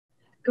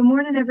Good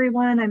morning,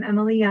 everyone. I'm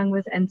Emily Young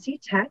with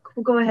NC Tech.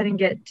 We'll go ahead and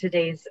get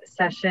today's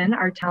session,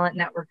 our talent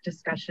network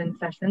discussion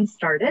session,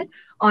 started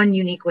on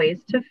unique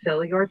ways to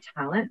fill your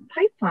talent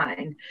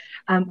pipeline.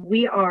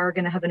 We are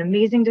going to have an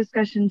amazing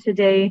discussion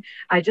today.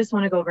 I just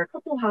want to go over a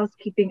couple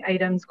housekeeping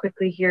items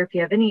quickly here. If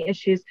you have any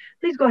issues,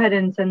 please go ahead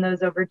and send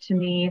those over to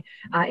me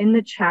in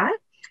the chat.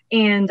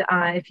 And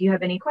if you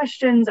have any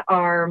questions,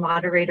 our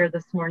moderator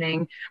this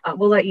morning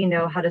will let you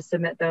know how to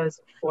submit those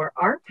for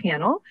our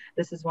panel.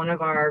 This is one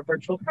of our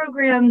virtual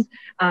programs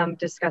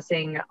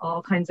discussing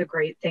all kinds of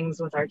great things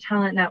with our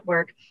talent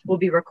network. We'll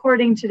be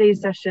recording today's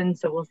session,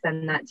 so we'll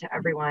send that to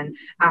everyone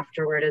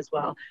afterward as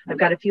well. I've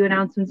got a few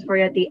announcements for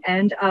you at the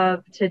end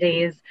of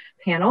today's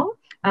panel.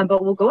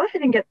 But we'll go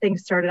ahead and get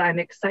things started. I'm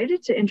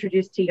excited to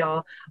introduce to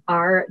y'all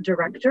our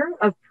Director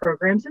of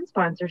Programs and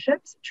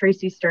Sponsorships,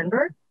 Tracy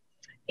Sternberg.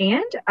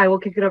 And I will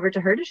kick it over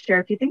to her to share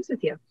a few things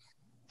with you.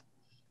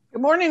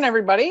 Good morning,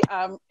 everybody.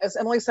 As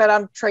Emily said,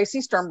 I'm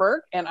Tracy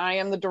Sternberg, and I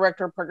am the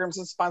Director of Programs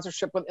and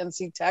Sponsorship with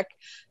NC Tech.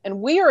 And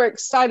we are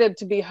excited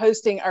to be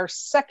hosting our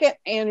second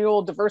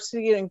annual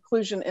Diversity and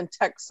Inclusion in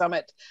Tech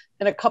Summit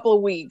in a couple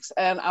of weeks.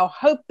 And I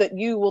hope that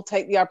you will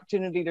take the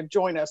opportunity to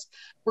join us.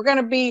 We're going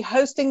to be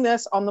hosting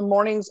this on the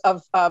mornings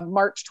of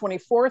March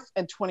 24th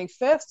and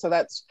 25th. So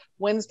that's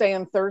Wednesday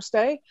and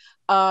Thursday.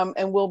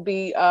 And we'll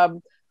be...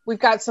 we've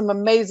got some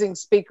amazing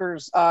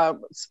speakers on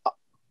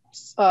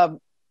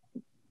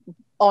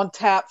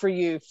tap for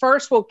you.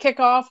 First, we'll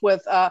kick off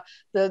with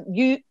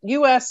the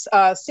U.S.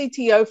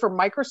 CTO for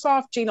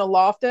Microsoft, Gina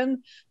Lofton,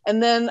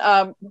 and then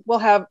we'll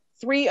have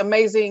three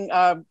amazing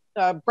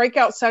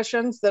breakout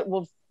sessions that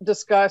will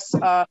discuss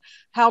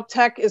how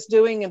tech is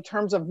doing in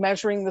terms of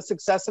measuring the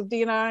success of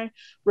D&I,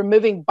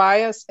 removing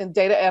bias in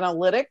data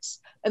analytics,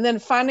 and then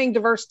finding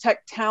diverse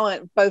tech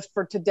talent both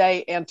for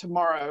today and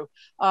tomorrow.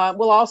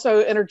 We'll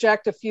also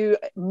interject a few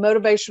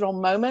motivational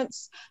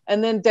moments.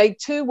 And then day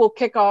two, we'll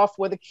kick off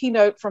with a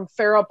keynote from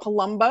Farah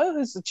Palumbo,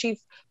 who's the Chief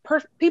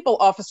People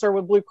Officer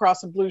with Blue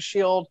Cross and Blue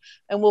Shield.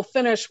 And we'll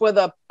finish with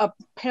a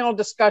panel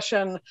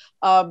discussion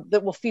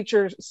that will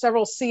feature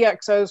several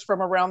CXOs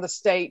from around the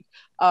state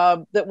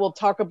that will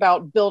talk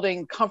about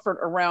building comfort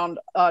around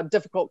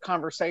difficult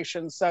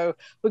conversations. So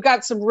we've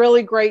got some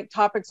really great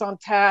topics on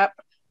tap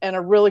and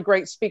a really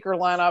great speaker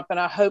lineup. And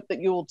I hope that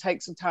you will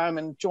take some time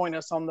and join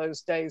us on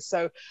those days.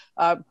 So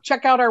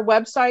check out our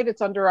website.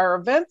 It's under our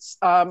events.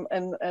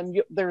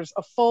 There's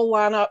a full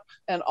lineup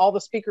and all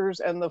the speakers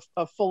and the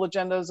full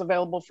agenda is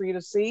available for you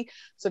to see.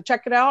 So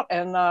check it out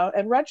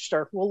and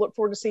register. We'll look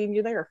forward to seeing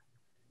you there.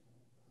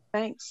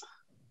 Thanks.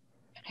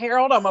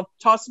 Harold, I'm going to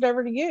toss it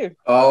over to you.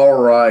 All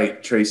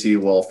right, Tracy.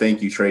 Well,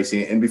 thank you,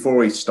 Tracy. And before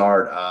we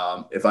start,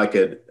 if I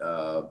could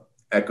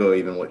echo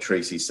even what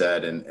Tracy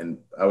said, and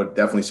I would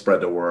definitely spread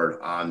the word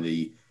on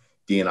the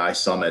D&I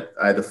Summit.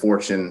 I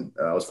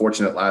was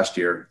fortunate last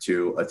year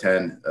to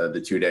attend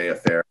the two-day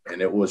affair,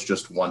 and it was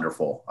just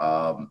wonderful.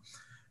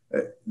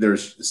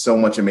 There's so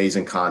much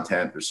amazing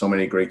content. There's so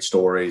many great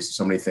stories,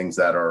 so many things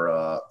that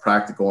are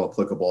practical and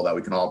applicable that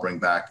we can all bring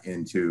back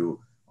into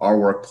our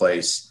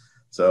workplace.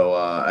 So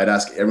I'd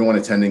ask everyone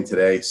attending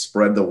today,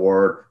 spread the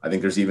word. I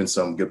think there's even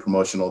some good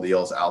promotional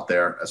deals out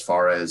there as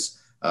far as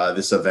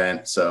this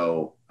event.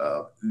 So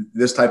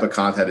this type of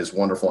content is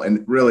wonderful.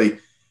 And really,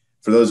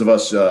 for those of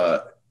us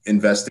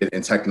invested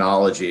in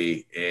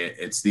technology,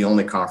 it's the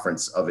only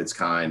conference of its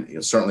kind,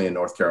 certainly in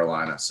North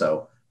Carolina.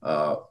 So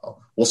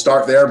we'll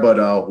start there, but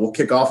we'll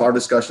kick off our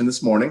discussion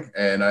this morning.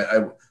 And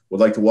I would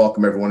like to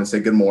welcome everyone and say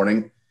good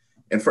morning.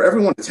 And for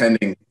everyone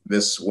attending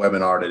this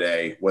webinar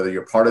today, whether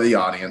you're part of the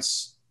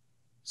audience,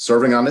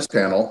 serving on this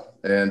panel,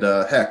 and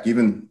heck,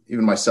 even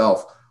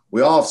myself,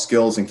 we all have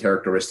skills and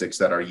characteristics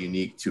that are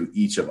unique to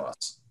each of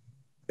us.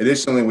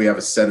 Additionally, we have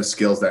a set of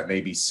skills that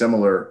may be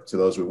similar to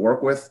those we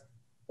work with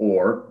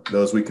or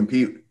those we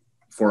compete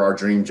for our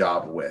dream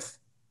job with.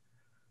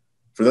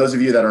 For those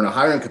of you that are in a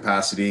hiring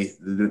capacity,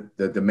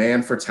 the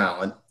demand for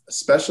talent,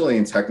 especially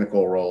in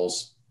technical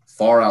roles,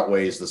 far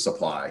outweighs the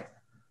supply.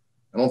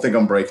 I don't think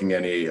I'm breaking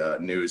any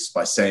news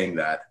by saying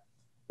that,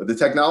 but the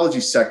technology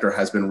sector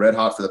has been red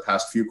hot for the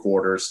past few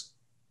quarters,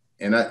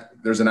 and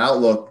there's an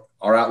outlook.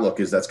 Our outlook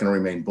is that's going to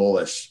remain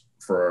bullish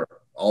for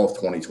all of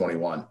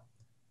 2021.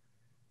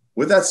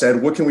 With that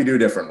said, what can we do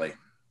differently?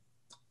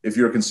 If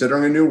you're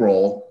considering a new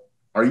role,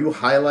 are you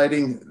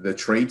highlighting the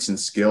traits and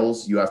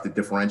skills you have to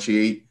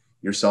differentiate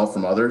yourself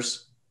from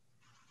others?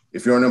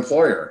 If you're an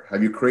employer,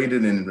 have you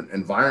created an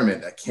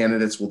environment that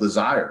candidates will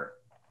desire?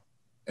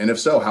 And if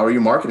so, how are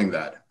you marketing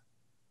that?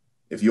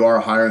 If you are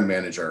a hiring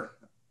manager,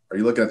 are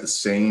you looking at the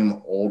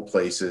same old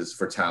places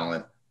for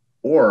talent?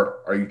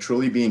 Or are you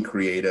truly being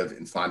creative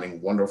in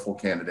finding wonderful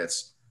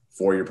candidates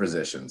for your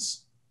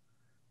positions?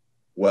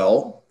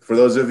 Well, for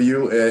those of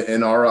you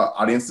in our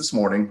audience this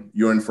morning,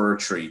 you're in for a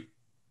treat.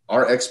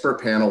 Our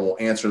expert panel will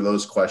answer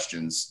those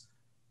questions.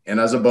 And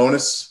as a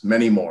bonus,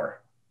 many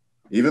more.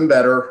 Even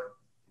better,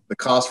 the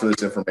cost for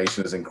this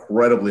information is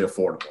incredibly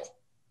affordable.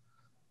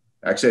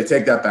 Actually, I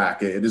take that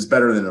back. It is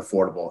better than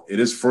affordable.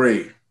 It is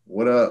free.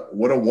 What a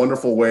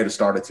wonderful way to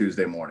start a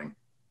Tuesday morning.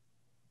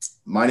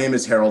 My name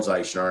is Harold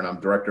Zeichner, and I'm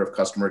Director of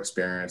Customer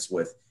Experience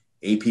with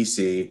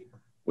APC,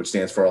 which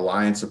stands for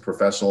Alliance of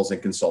Professionals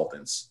and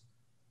Consultants.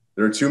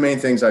 There are two main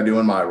things I do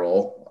in my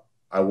role.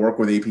 I work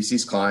with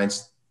APC's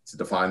clients to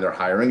define their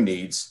hiring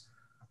needs,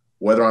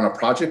 whether on a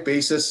project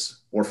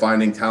basis or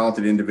finding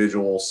talented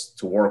individuals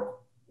to work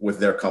with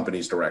their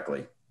companies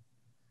directly.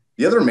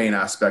 The other main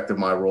aspect of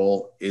my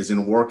role is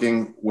in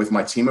working with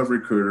my team of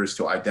recruiters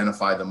to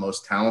identify the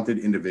most talented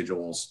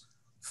individuals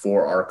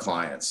for our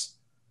clients.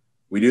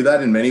 We do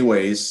that in many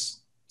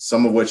ways,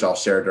 some of which I'll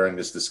share during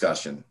this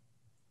discussion.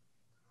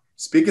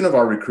 Speaking of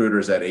our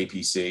recruiters at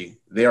APC,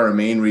 they are a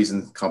main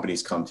reason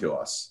companies come to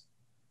us.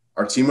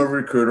 Our team of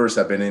recruiters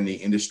have been in the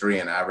industry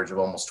an average of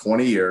almost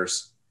 20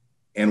 years,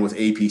 and with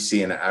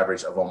APC an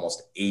average of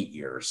almost 8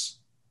 years.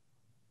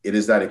 It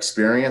is that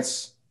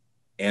experience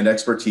and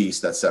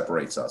expertise that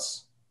separates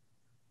us.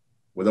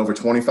 With over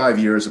 25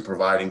 years of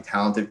providing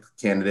talented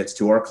candidates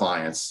to our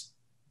clients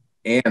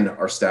and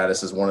our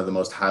status as one of the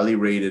most highly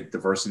rated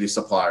diversity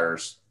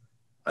suppliers,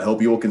 I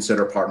hope you will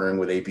consider partnering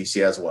with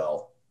APC as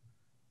well,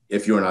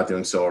 if you are not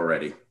doing so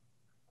already.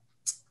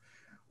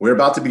 We're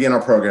about to begin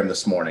our program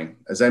this morning.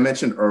 As I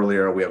mentioned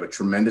earlier, we have a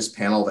tremendous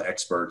panel of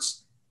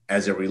experts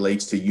as it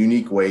relates to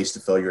unique ways to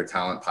fill your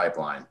talent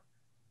pipeline.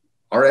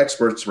 Our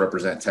experts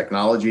represent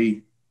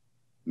technology,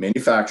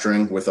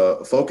 manufacturing with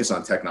a focus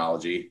on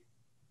technology,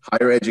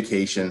 higher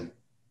education,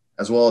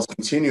 as well as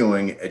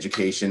continuing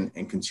education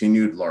and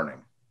continued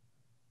learning.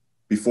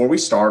 Before we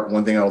start,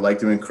 one thing I would like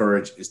to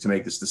encourage is to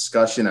make this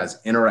discussion as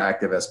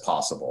interactive as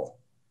possible.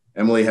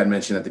 Emily had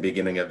mentioned at the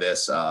beginning of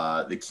this,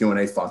 the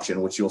Q&A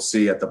function, which you'll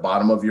see at the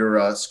bottom of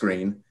your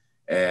screen.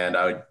 And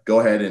I would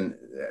go ahead and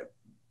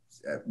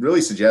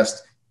really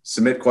suggest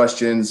submit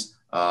questions.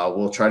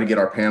 We'll try to get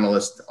our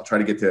panelists, I'll try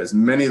to get to as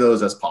many of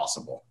those as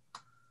possible.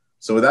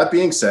 So with that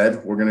being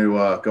said, we're going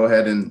to go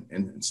ahead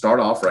and start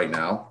off right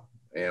now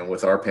and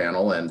with our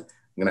panel. And I'm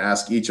going to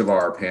ask each of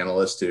our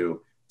panelists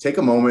to take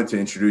a moment to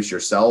introduce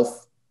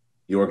yourself,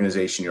 the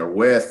organization you're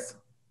with,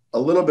 a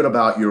little bit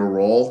about your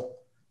role,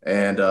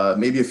 and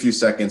maybe a few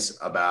seconds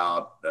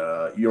about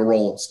your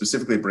role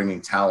specifically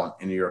bringing talent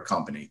into your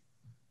company.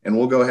 And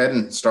we'll go ahead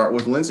and start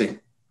with Lindsay.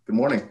 Good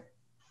morning.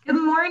 Good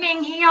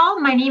morning. Hey, y'all.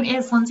 My name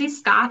is Lindsay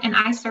Scott, and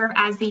I serve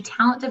as the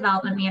Talent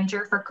Development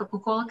Manager for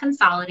Coca-Cola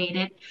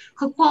Consolidated.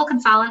 Coca-Cola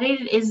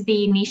Consolidated is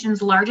the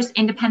nation's largest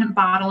independent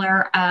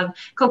bottler of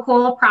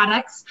Coca-Cola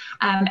products.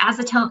 As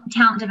a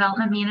Talent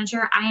Development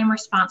Manager, I am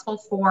responsible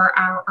for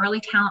our early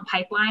talent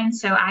pipeline.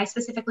 So I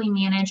specifically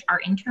manage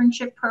our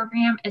internship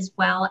program as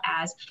well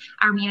as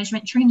our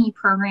management trainee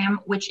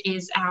program, which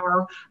is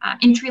our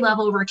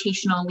entry-level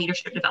rotational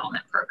leadership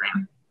development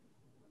program.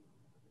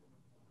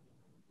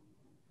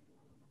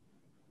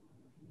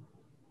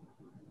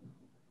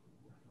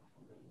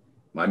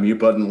 My mute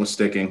button was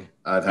sticking.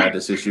 I've had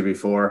this issue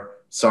before.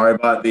 Sorry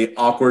about the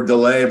awkward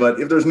delay, but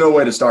if there's no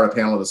way to start a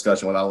panel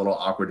discussion without a little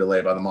awkward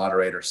delay by the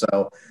moderator.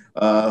 So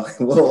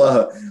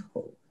we'll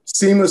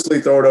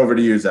seamlessly throw it over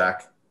to you,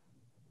 Zach.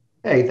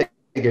 Hey, thank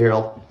you,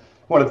 Harold.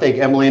 I want to thank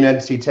Emily and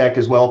NC Tech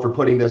as well for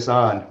putting this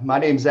on. My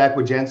name is Zach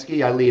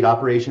Wojcinski. I lead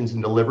operations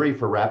and delivery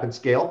for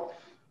RapidScale.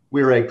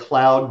 We're a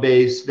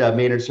cloud-based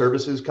managed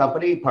services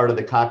company, part of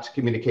the Cox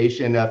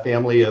Communication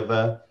family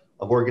of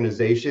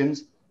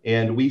organizations.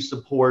 And we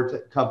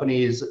support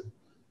companies'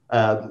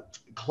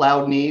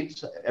 cloud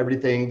needs,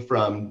 everything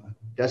from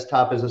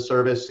desktop as a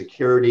service,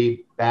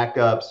 security,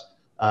 backups,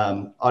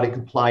 audit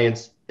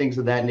compliance, things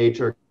of that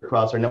nature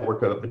across our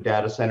network of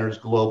data centers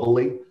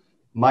globally.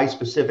 My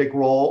specific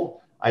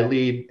role, I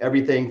lead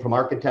everything from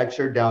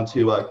architecture down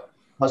to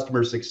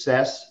customer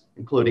success,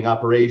 including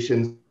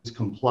operations,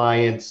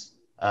 compliance,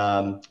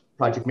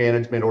 project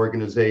management,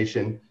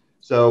 organization.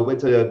 So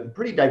it's a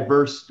pretty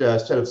diverse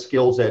set of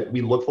skills that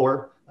we look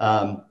for.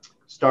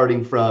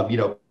 Starting from,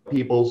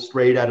 people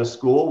straight out of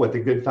school with a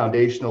good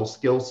foundational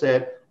skill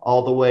set,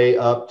 all the way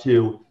up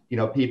to,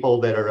 people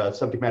that are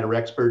subject matter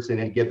experts in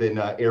any given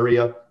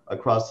area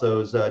across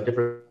those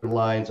different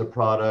lines of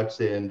products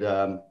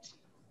and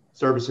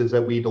services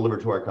that we deliver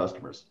to our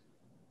customers.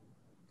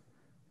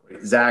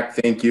 Zach,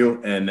 thank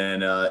you. And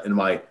then in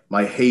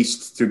my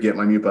haste to get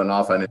my mute button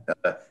off, I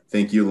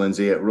thank you,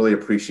 Lindsay. I really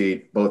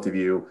appreciate both of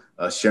you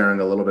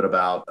sharing a little bit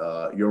about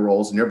your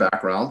roles and your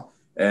background.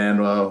 And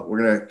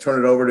we're going to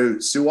turn it over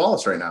to Sue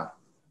Wallace right now.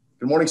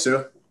 Good morning,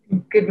 Sue.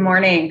 Good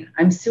morning.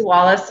 I'm Sue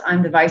Wallace.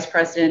 I'm the Vice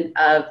President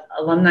of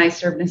Alumni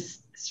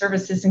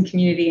Services and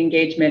Community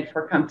Engagement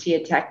for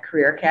CompTIA Tech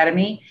Career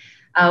Academy.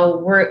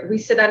 We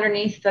sit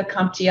underneath the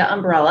CompTIA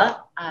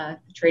umbrella,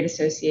 the trade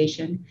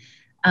association.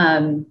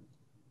 And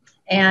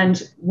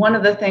one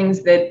of the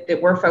things that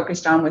we're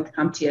focused on with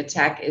CompTIA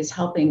Tech is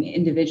helping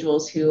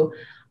individuals who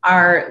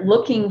are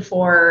looking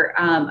for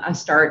a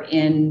start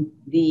in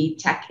the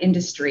tech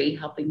industry,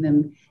 helping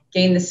them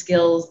gain the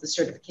skills, the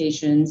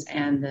certifications,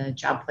 and the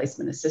job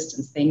placement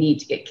assistance they need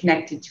to get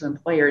connected to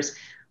employers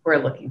who are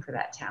looking for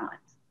that talent.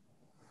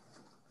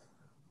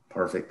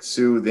 Perfect.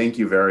 Sue, thank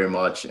you very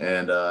much.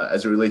 And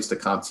as it relates to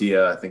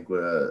CompTIA, I think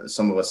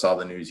some of us saw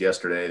the news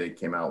yesterday. They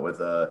came out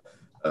with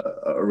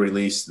a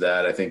release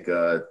that I think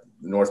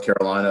North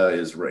Carolina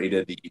is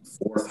rated the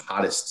 4th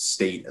hottest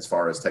state as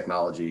far as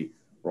technology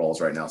roles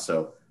right now.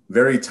 So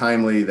very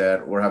timely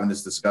that we're having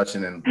this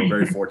discussion, and we're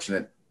very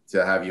fortunate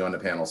to have you on the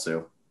panel,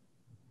 Sue.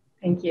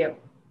 Thank you.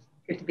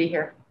 Good to be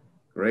here.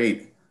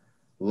 Great.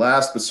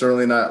 Last but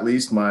certainly not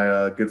least,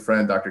 my good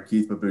friend, Dr.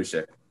 Keith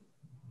Babushek.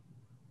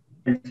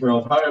 Thanks,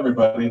 Ralph. Hi,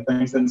 everybody.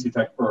 Thanks, NC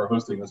Tech, for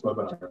hosting this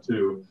webinar,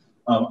 too.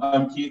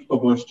 I'm Keith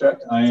Babushek.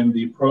 I am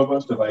the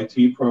Provost of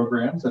IT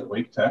Programs at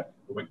Wake Tech,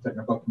 the Wake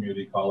Technical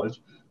Community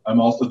College. I'm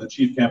also the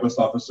Chief Campus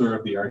Officer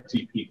of the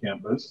RTP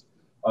campus.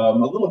 A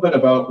little bit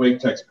about Wake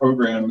Tech's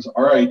programs.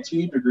 Our IT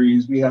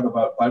degrees, we have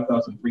about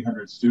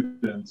 5,300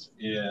 students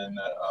in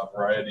a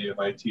variety of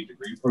IT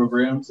degree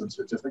programs and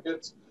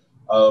certificates.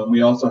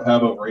 We also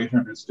have over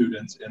 800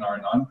 students in our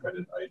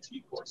non-credit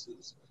IT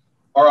courses.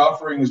 Our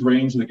offerings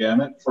range the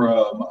gamut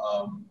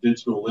from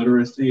digital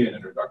literacy and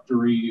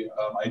introductory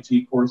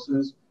IT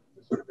courses,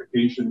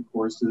 certification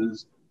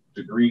courses,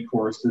 degree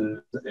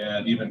courses,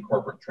 and even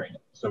corporate training.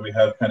 So we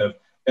have kind of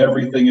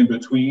everything in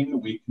between.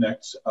 We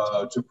connect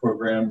to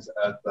programs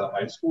at the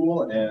high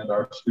school, and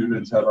our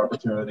students have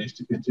opportunities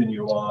to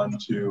continue on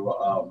to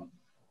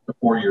the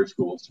 4-year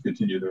schools to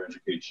continue their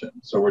education.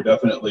 So we're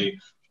definitely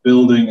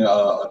building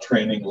a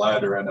training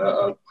ladder and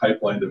a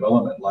pipeline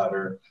development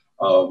ladder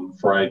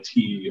for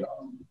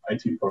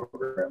IT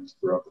programs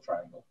throughout the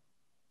Triangle.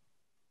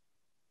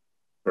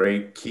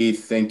 Great,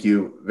 Keith, thank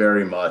you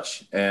very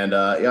much. And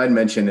yeah, I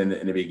mentioned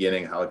in the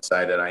beginning how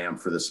excited I am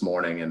for this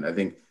morning, and I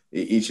think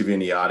each of you in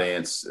the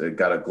audience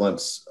got a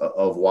glimpse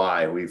of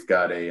why. We've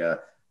got a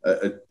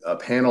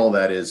panel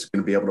that is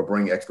going to be able to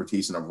bring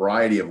expertise in a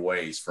variety of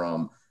ways,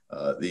 from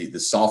the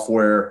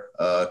software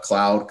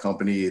cloud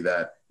company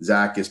that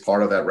Zach is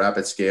part of at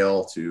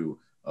RapidScale, to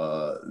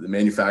the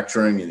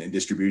manufacturing and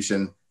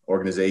distribution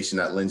organization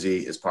that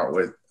Lindsay is part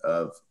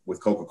with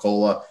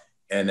Coca-Cola.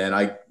 And then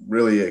I'm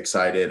really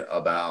excited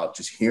about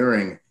just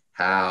hearing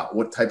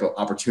what type of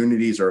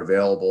opportunities are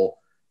available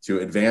to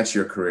advance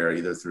your career,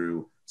 either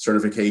through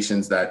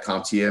certifications that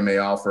CompTIA may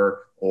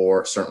offer,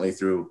 or certainly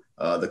through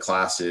the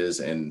classes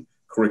and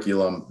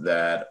curriculum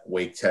that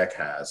Wake Tech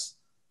has.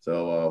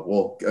 So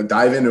we'll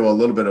dive into a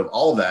little bit of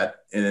all of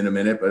that in a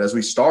minute. But as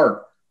we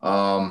start,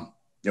 one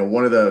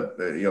of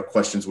the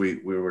questions we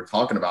were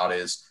talking about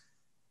is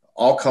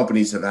all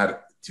companies have had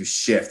to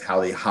shift how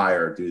they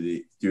hire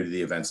due to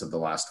the events of the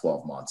last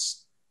 12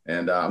 months.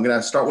 And I'm going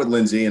to start with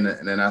Lindsay and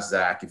then ask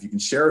Zach if you can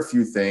share a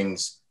few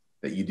things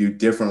that you do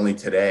differently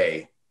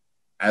today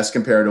as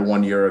compared to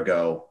 1 year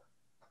ago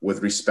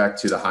with respect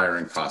to the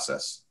hiring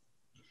process.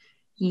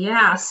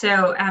 Yeah,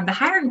 so the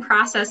hiring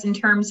process in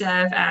terms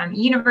of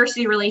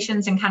university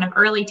relations and kind of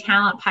early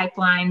talent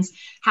pipelines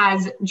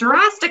has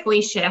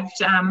drastically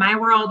shifted. My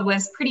world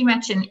was pretty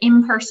much an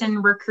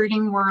in-person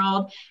recruiting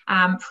world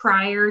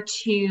prior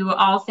to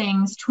all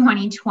things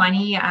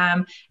 2020.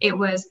 It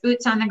was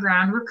boots on the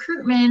ground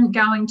recruitment,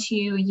 going to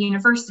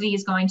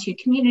universities, going to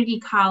community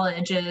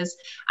colleges,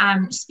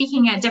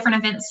 speaking at different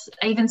events,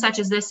 even such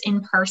as this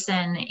in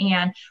person,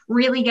 and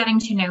really getting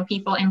to know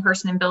people in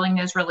person and building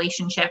those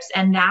relationships.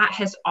 And that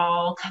has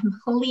all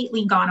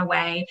completely gone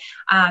away.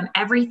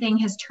 Everything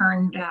has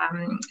turned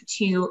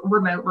to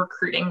remote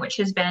recruiting, which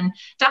has been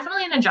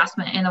definitely an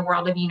adjustment in the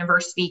world of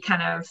university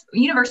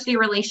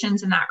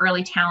relations and that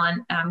early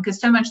talent,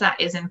 because so much of that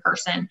is in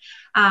person.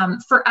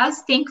 For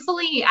us,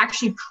 thankfully,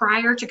 actually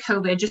prior to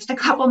COVID, just a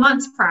couple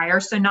months prior,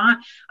 so not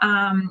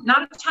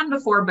a ton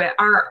before, but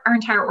our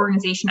entire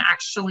organization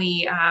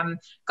actually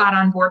got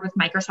on board with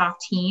Microsoft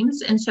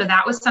Teams. And so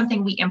that was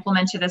something we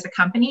implemented as a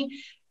company.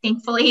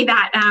 Thankfully,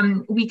 that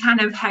we kind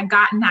of had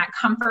gotten that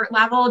comfort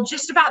level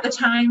just about the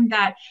time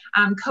that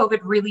COVID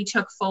really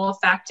took full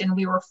effect, and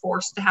we were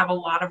forced to have a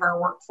lot of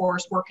our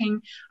workforce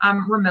working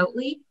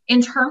remotely.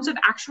 In terms of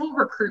actual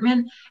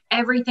recruitment,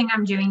 everything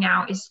I'm doing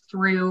now is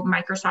through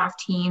Microsoft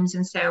Teams.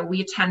 And so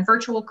we attend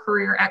virtual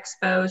career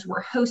expos.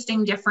 We're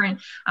hosting different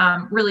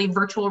really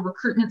virtual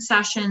recruitment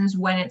sessions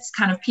when it's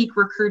kind of peak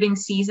recruiting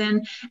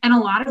season. And a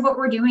lot of what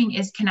we're doing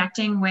is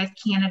connecting with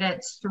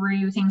candidates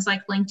through things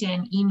like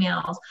LinkedIn,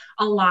 emails,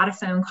 a lot of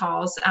phone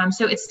calls.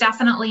 So it's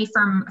definitely,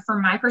 from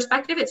my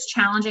perspective, it's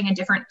challenging a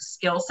different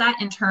skill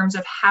set in terms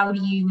of how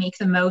do you make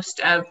the most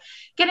of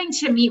getting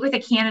to meet with a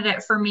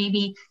candidate for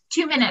maybe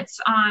 2 minutes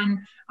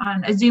on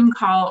a Zoom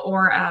call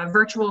or a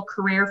virtual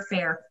career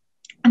fair.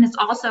 And it's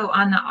also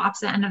on the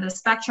opposite end of the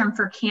spectrum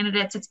for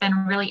candidates. It's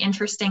been really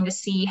interesting to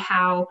see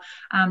how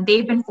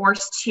they've been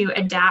forced to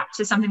adapt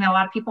to something that a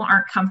lot of people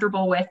aren't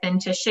comfortable with and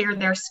to share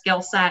their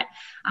skill set.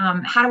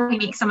 How do we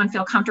make someone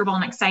feel comfortable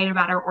and excited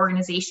about our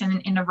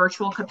organization in a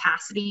virtual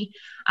capacity?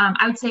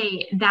 I would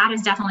say that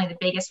is definitely the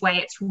biggest way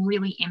it's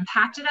really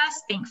impacted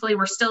us. Thankfully,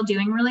 we're still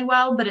doing really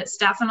well, but it's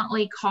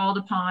definitely called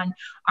upon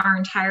our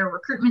entire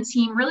recruitment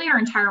team, really our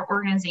entire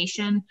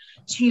organization,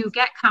 to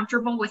get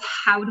comfortable with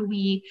how do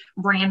we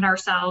brand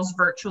ourselves ourselves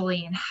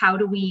virtually, and how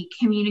do we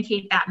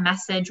communicate that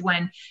message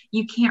when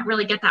you can't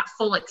really get that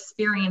full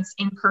experience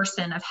in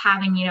person of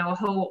having, you know, a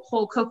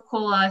whole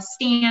Coca-Cola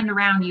stand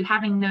around you,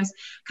 having those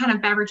kind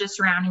of beverages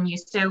surrounding you.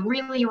 So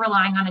really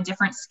relying on a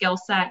different skill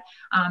set,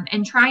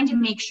 and trying to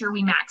make sure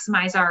we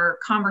maximize our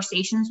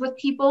conversations with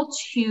people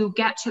to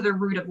get to the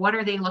root of what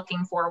are they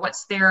looking for,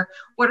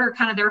 what are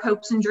kind of their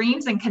hopes and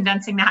dreams, and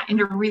condensing that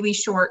into really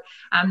short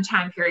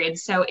time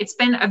periods. So it's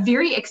been a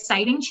very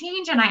exciting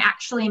change, and I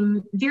actually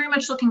am very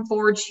much looking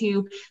forward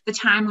to the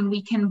time when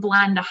we can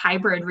blend a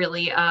hybrid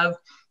really of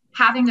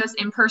having those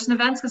in-person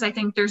events, because I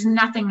think there's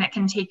nothing that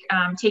can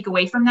take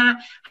away from that.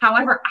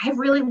 However, I've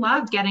really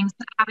loved having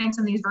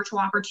some of these virtual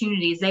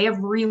opportunities. They have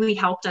really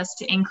helped us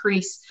to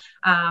increase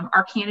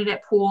our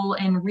candidate pool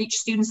and reach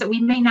students that we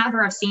may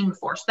never have seen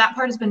before. So that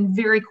part has been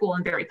very cool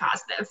and very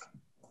positive.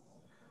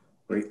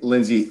 Great.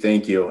 Lindsay,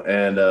 thank you.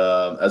 And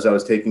as I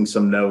was taking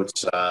some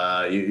notes,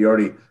 you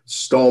already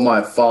stole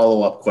my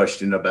follow-up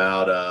question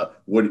about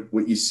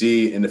what you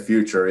see in the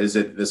future. Is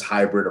it this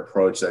hybrid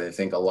approach that I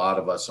think a lot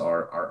of us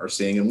are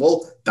seeing? And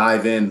we'll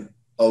dive in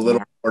a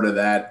little more to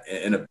that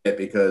in a bit,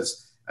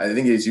 because I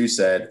think, as you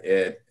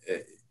said,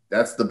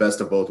 that's the best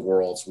of both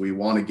worlds. We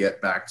want to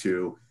get back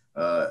to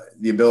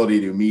the ability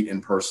to meet in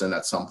person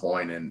at some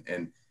point,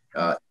 and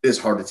it is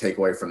hard to take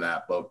away from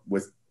that. But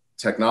with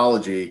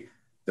technology,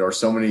 there are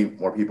so many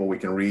more people we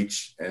can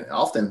reach, and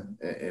often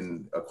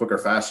in a quicker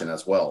fashion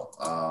as well.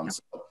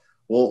 So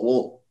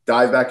we'll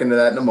dive back into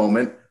that in a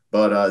moment.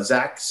 But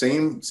Zach,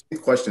 same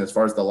question as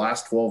far as the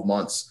last 12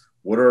 months.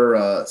 What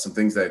are some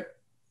things that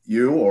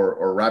you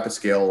or Rapid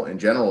Scale in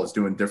general is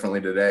doing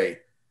differently today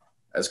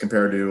as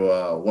compared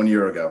to 1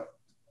 year ago?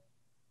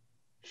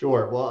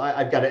 Sure. Well,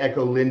 I've got to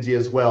echo Lindsay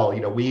as well.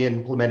 You know, we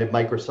implemented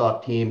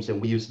Microsoft Teams,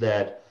 and we use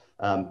that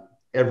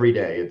every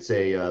day.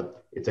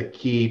 It's a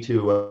key to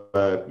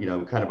you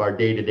know, kind of our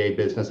day-to-day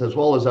business, as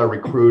well as our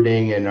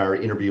recruiting and our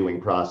interviewing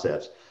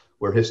process.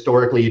 Where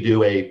historically you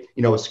do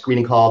a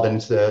screening call, then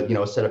it's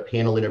a set of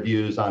panel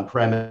interviews on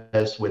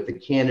premise with the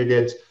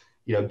candidates,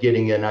 you know,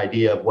 getting an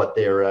idea of what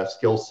their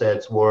skill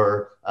sets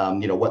were,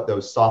 you know, what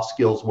those soft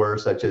skills were,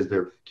 such as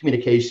their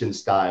communication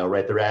style,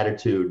 right, their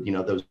attitude, you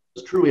know, those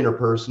true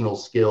interpersonal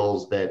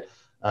skills that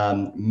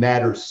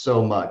matter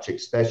so much,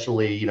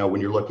 especially, you know,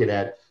 when you're looking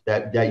at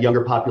that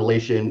younger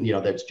population, you know,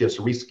 that's just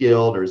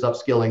reskilled or is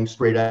upskilling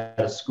straight out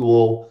of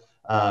school,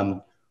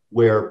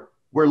 where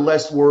we're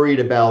less worried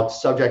about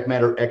subject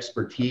matter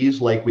expertise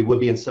like we would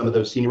be in some of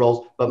those senior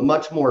roles, but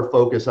much more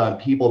focus on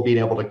people being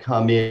able to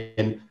come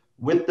in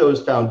with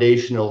those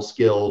foundational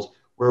skills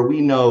where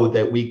we know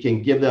that we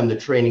can give them the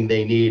training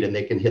they need and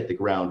they can hit the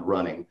ground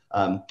running.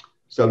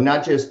 So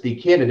not just the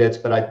candidates,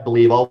 but I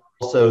believe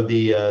also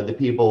the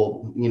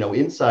people, you know,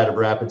 inside of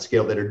Rapid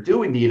Scale that are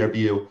doing the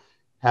interview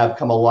have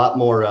come a lot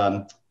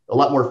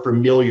more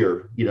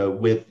familiar, you know,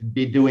 with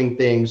doing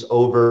things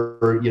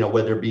over, you know,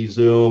 whether it be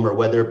Zoom or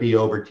whether it be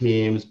over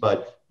Teams,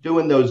 but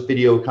doing those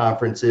video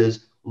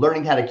conferences,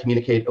 learning how to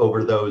communicate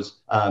over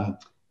those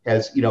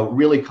has, you know,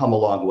 really come a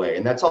long way.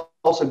 And that's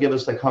also give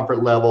us the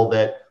comfort level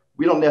that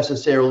we don't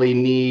necessarily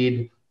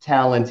need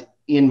talent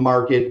in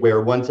market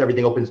where once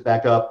everything opens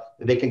back up,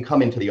 they can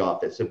come into the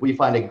office. If we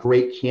find a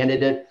great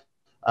candidate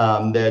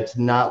that's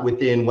not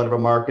within one of our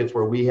markets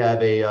where we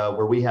have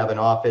an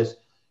office,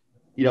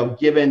 you know,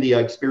 given the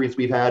experience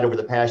we've had over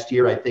the past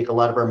year, I think a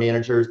lot of our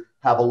managers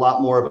have a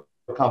lot more of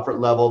a comfort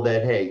level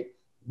that, hey,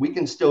 we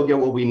can still get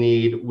what we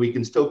need. We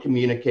can still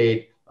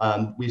communicate.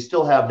 We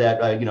still have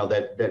that, you know,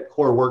 that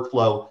core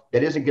workflow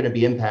that isn't going to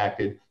be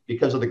impacted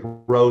because of the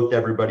growth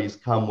everybody's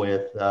come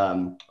with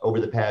over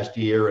the past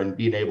year and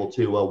being able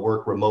to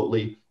work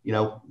remotely, you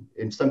know,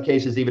 in some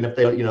cases, even if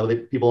they, you know,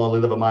 people only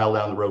live a mile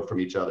down the road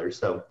from each other.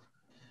 So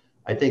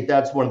I think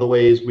that's one of the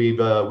ways we've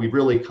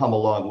really come a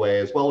long way,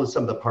 as well as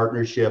some of the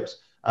partnerships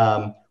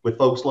with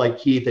folks like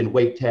Keith and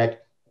Wake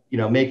Tech, you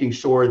know, making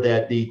sure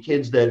that the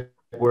kids that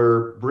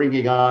we're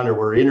bringing on or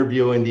we're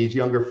interviewing, these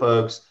younger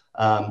folks,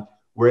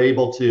 we're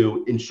able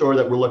to ensure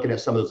that we're looking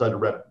at some of those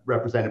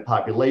underrepresented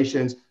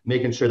populations,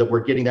 making sure that we're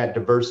getting that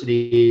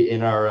diversity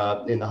in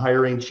our in the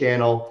hiring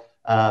channel,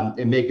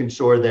 and making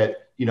sure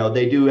that, you know,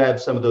 they do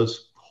have some of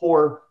those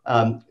core,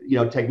 you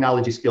know,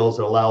 technology skills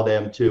that allow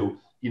them to,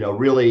 you know,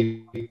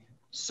 really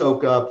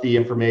soak up the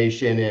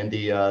information and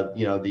the,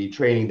 you know, the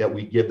training that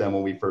we give them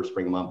when we first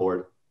bring them on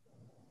board.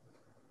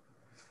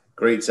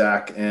 Great,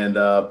 Zach. And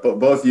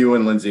both you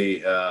and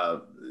Lindsay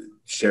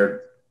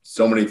shared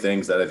so many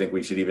things that I think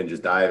we should even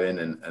just dive in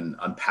and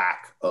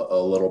unpack a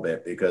little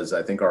bit, because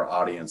I think our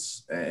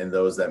audience and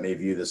those that may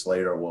view this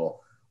later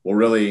will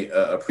really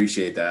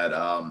appreciate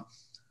that.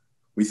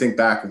 We think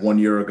back 1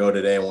 year ago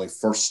today when we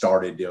first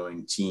started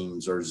doing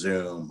Teams or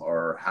Zoom,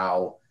 or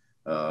how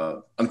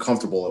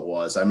uncomfortable it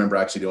was. I remember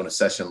actually doing a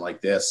session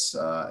like this,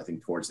 I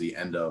think towards the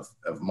end of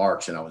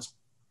March, and I was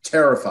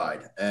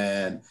terrified.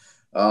 And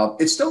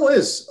it still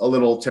is a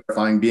little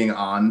terrifying being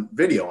on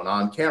video and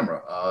on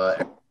camera.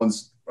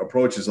 Everyone's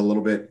approach is a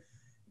little bit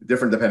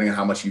different depending on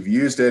how much you've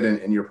used it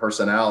and your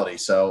personality.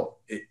 So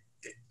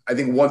I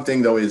think one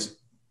thing though is,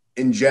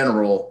 in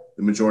general,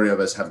 the majority of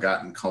us have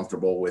gotten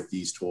comfortable with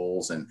these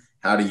tools and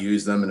how to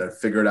use them and have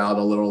figured out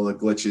a little of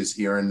the glitches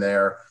here and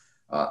there.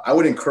 I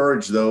would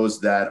encourage those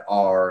that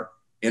are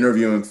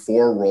interviewing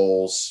for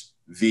roles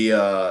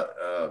via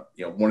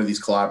one of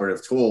these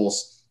collaborative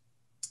tools.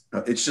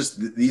 It's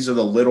just, these are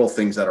the little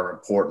things that are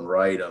important,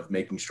 right? Of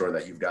making sure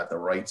that you've got the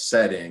right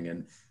setting.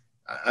 And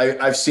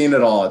I've seen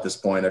it all at this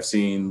point. I've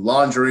seen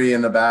laundry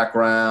in the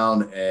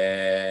background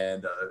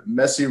and a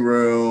messy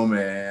room,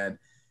 and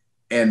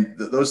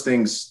those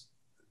things,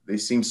 they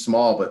seem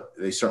small, but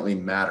they certainly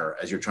matter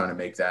as you're trying to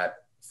make that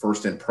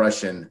first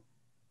impression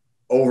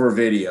over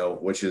video,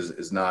 which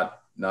is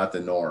not the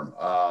norm.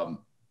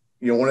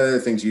 One of the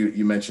things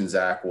you mentioned,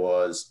 Zach,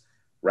 was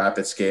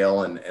rapid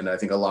scale. And I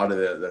think a lot of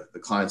the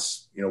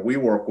clients, we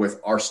work with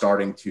are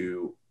starting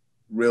to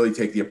really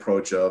take the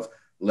approach of,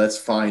 let's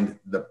find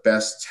the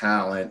best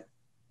talent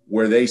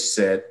where they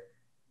sit.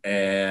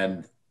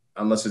 And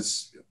unless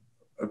it's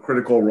a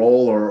critical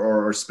role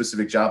or a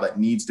specific job that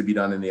needs to be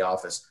done in the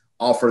office,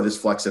 offer this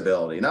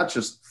flexibility, not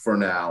just for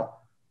now,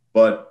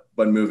 but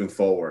moving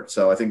forward.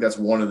 So I think that's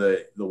one of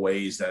the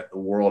ways that the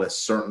world has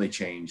certainly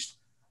changed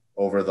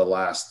over the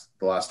last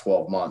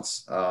 12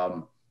 months.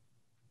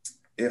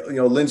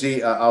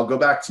 Lindsay, I'll go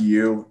back to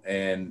you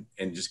and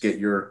just get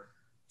your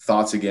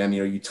thoughts again.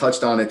 You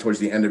touched on it towards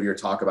the end of your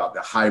talk about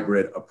the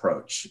hybrid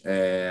approach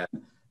and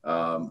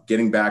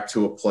getting back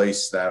to a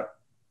place that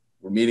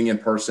we're meeting in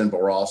person,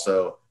 but we're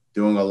also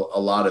doing a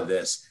lot of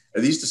this.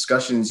 Are these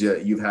discussions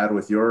you've had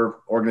with your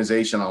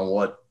organization on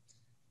what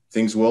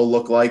things will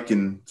look like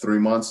in 3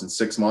 months and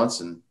 6 months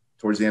and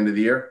towards the end of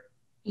the year?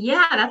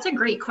 Yeah, that's a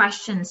great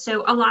question.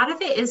 So a lot of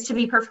it is, to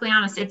be perfectly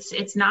honest,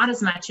 it's not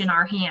as much in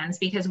our hands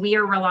because we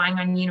are relying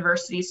on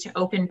universities to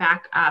open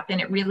back up.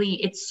 And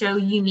it's so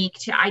unique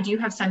I do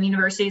have some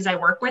universities I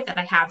work with that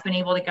I have been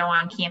able to go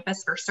on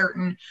campus for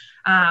certain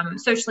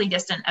socially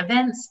distant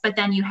events, but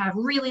then you have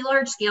really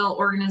large scale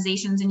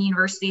organizations and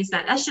universities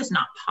that's just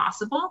not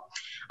possible.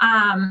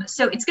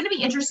 So it's going to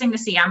be interesting to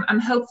see. I'm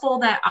hopeful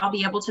that I'll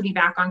be able to be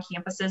back on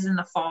campuses in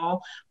the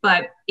fall,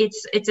 but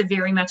it's a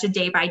very much a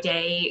day by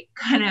day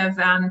kind of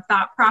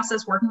thought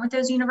process working with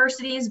those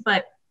universities.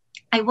 But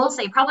I will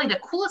say probably the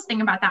coolest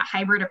thing about that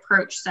hybrid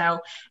approach. So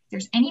if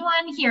there's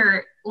anyone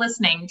here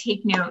listening,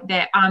 take note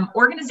that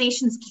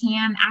organizations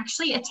can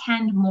actually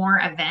attend more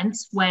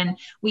events when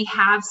we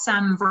have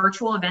some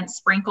virtual events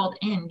sprinkled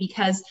in,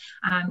 because,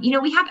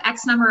 we have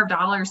X number of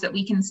dollars that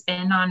we can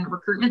spend on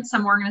recruitment.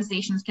 Some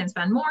organizations can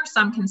spend more,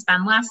 some can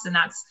spend less, and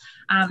that's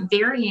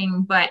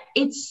varying, but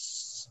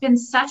it's been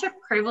such a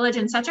privilege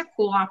and such a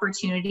cool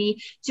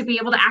opportunity to be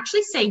able to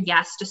actually say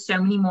yes to so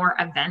many more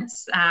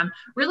events,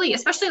 really,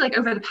 especially like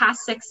over the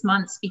past 6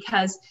 months,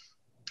 because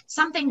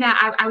something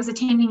that I was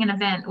attending an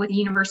event with a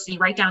university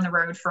right down the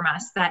road from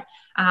us that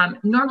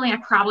normally I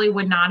probably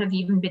would not have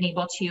even been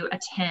able to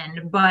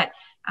attend, but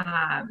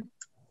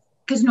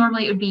because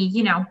normally it would be,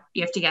 you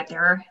have to get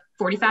there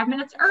 45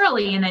 minutes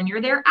early and then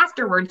you're there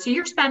afterwards. So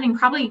you're spending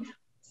probably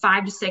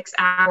 5 to 6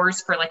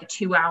 hours for like a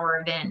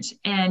 2-hour event.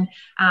 And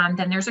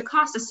then there's a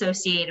cost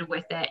associated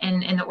with it.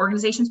 And the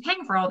organization's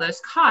paying for all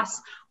those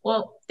costs.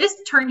 Well, this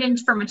turned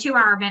into from a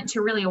 2-hour event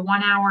to really a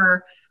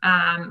 1-hour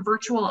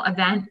virtual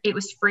event. It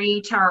was free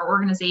to our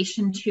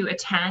organization to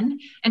attend.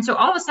 And so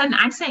all of a sudden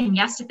I'm saying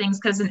yes to things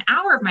because an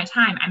hour of my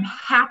time I'm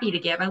happy to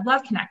give. I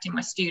love connecting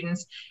with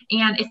students.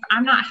 And if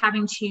I'm not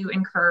having to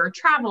incur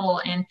travel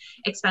and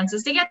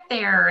expenses to get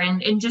there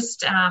and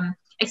just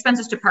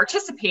expenses to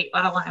participate,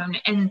 let alone.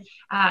 And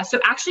so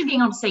actually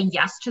being able to say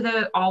yes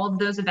to all of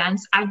those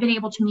events, I've been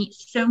able to meet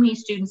so many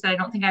students that I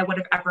don't think I would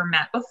have ever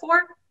met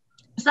before.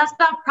 So that's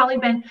probably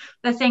been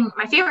my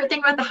favorite thing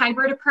about the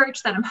hybrid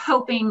approach that I'm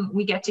hoping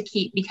we get to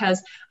keep,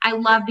 because I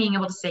love being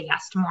able to say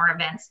yes to more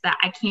events that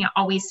I can't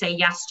always say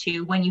yes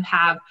to when you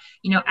have,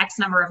 X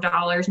number of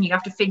dollars and you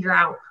have to figure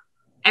out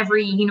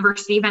every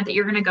university event that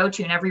you're going to go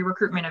to and every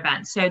recruitment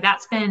event. So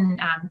that's been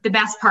the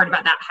best part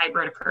about that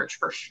hybrid approach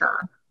for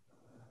sure.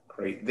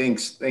 Great.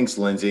 Thanks,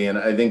 Lindsay. And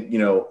I think,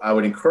 I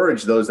would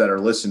encourage those that are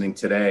listening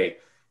today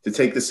to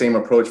take the same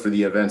approach for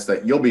the events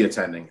that you'll be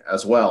attending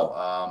as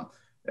well.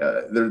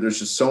 There's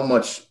just so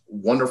much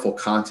wonderful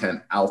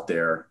content out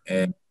there.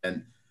 And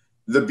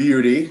the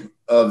beauty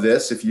of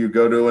this, if you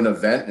go to an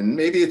event and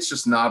maybe it's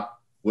just not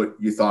what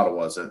you thought it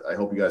was, I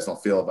hope you guys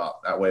don't feel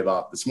that way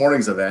about this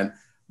morning's event,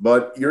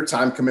 but your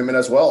time commitment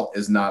as well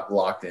is not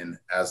locked in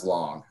as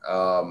long.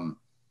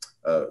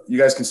 You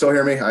guys can still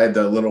hear me? I had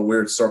the little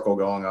weird circle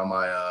going on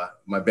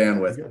my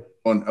bandwidth.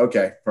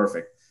 Okay,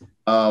 perfect.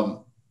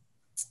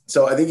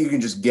 So I think you can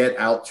just get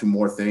out to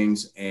more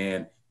things,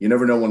 and you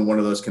never know when one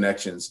of those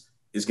connections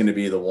is going to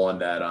be the one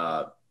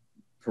that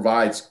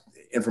provides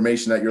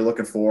information that you're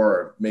looking for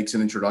or makes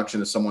an introduction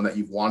to someone that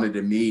you've wanted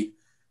to meet.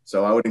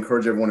 So I would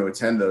encourage everyone to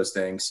attend those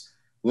things.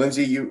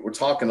 Lindsay, you were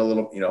talking a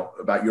little,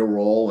 about your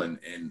role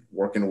in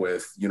working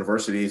with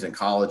universities and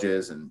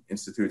colleges and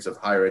institutes of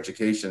higher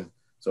education.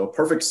 So a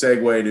perfect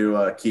segue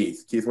to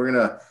Keith. Keith, we're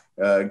going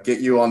to get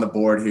you on the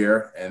board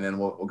here, and then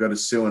we'll go to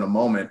Sue in a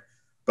moment.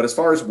 But as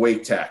far as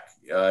Wake Tech,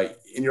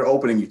 in your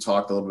opening, you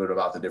talked a little bit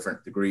about the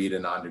different degreed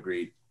and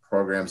non-degreed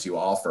programs you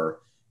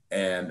offer.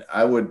 And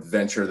I would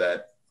venture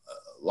that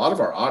a lot of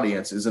our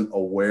audience isn't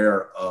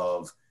aware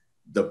of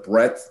the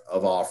breadth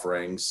of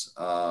offerings,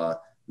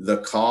 the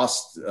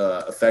cost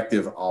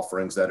effective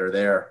offerings that are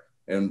there.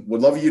 And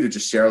would love you to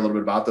just share a little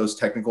bit about those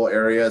technical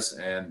areas,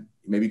 and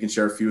maybe you can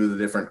share a few of the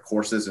different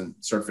courses and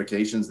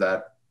certifications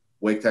that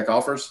Wake Tech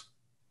offers.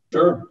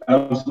 Sure,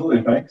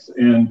 absolutely, thanks.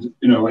 And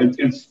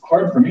it's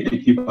hard for me to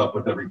keep up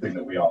with everything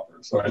that we offer.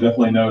 So I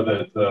definitely know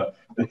that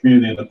the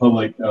community and the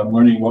public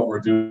learning what we're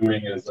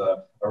doing is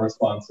a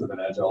responsive and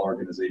agile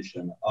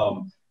organization.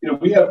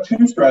 We have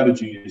two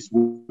strategies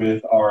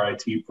with our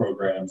IT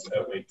programs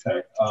at Wake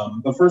Tech.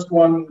 The first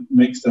one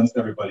makes sense to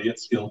everybody.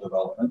 It's skill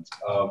development.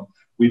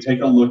 We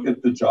take a look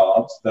at the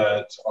jobs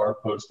that are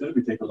posted.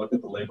 We take a look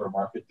at the labor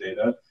market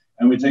data,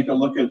 and we take a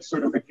look at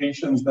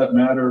certifications that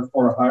matter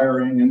for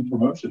hiring and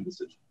promotion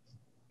decisions.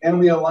 And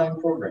we align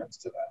programs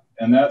to that.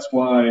 And that's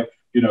why,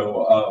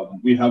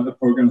 we have the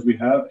programs we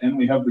have, and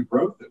we have the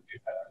growth that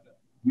we've had.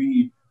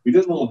 We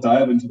did a little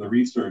dive into the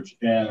research,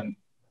 and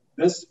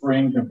this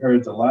spring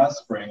compared to last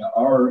spring,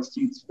 our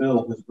seats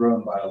filled has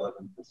grown by 11%.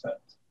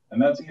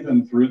 And that's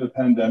even through the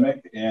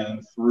pandemic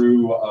and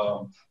through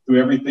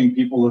everything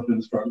people have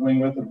been struggling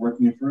with and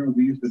working through.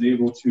 We've been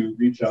able to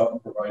reach out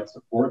and provide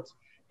support.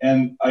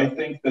 And I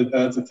think that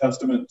that's a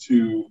testament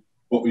to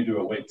what we do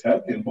at Wake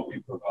Tech and what we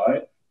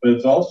provide. But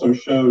it also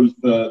shows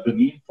the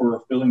need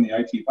for filling the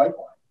IT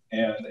pipeline,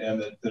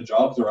 and that the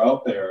jobs are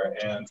out there,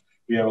 and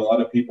we have a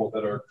lot of people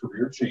that are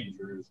career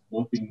changers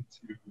looking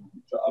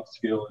to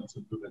upskill and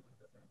to move into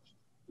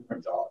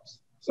different jobs.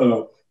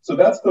 So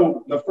that's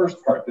the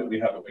first part that we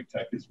have at Wake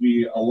Tech, is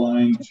we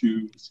align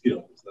to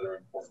skills that are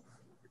important,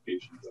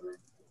 certifications that are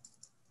important.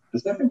 The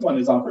second one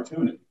is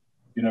opportunity.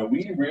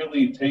 We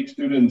really take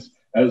students,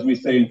 as we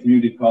say in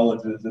community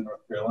colleges in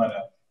North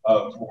Carolina,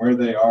 where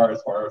they are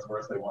as far as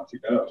where they want to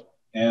go.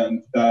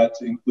 And that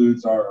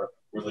includes our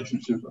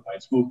relationships with high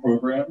school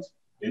programs.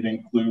 It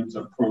includes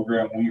a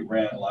program we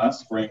ran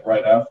last spring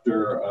right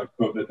after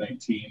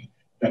COVID-19.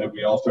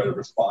 We all started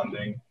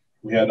responding.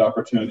 We had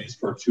opportunities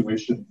for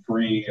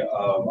tuition-free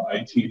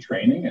IT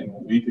training, and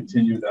we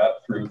continue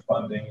that through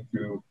funding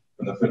from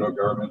the federal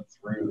government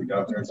through the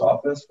governor's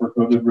office for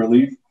COVID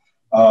relief.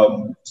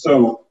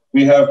 So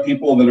we have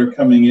people that are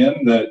coming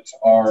in that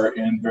are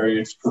in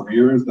various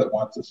careers that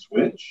want to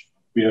switch.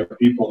 We have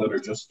people that are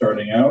just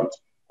starting out.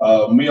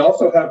 We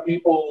also have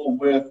people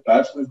with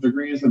bachelor's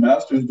degrees and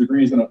master's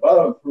degrees and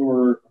above who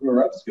are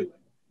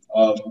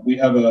upskilling. We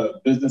have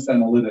a business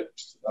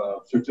analytics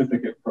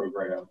certificate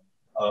program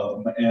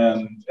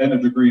and a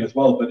degree as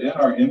well. But in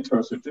our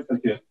intro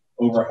certificate,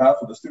 over half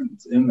of the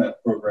students in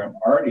that program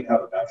already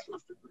have a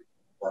bachelor's degree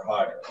or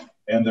higher.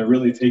 And they're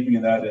really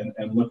taking that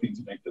and looking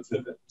to make the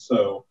pivot.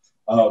 So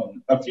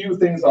a few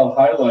things I'll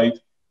highlight.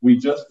 We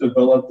just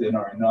developed in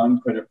our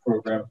non-credit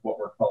programs what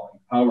we're calling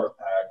Power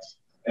Packs.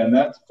 And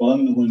that's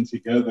bundling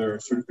together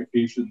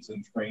certifications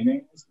and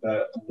trainings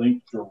that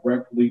link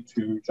directly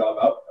to job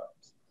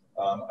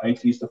outcomes.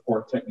 IT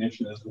support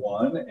technician is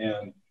one,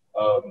 and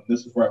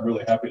this is where I'm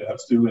really happy to have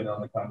Sue in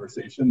on the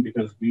conversation,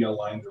 because we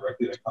align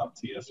directly to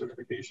CompTIA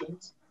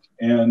certifications.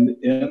 And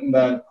in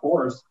that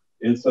course,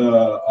 it's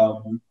a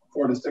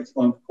 4 to 6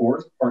 month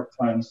course,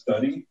 part-time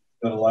study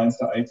that aligns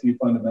to IT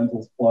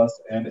Fundamentals Plus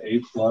and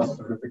A+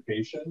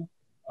 certification.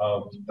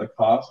 The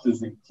cost of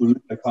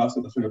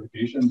the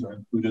certifications are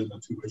included in the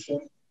tuition,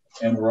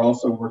 and we're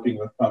also working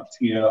with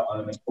CompTIA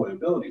on an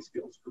employability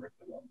skills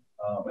curriculum.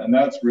 And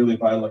that's really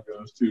vital. It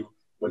goes to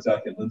what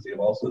Zach and Lindsay have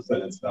also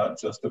said. It's not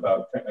just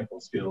about technical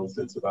skills,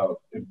 it's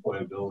about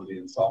employability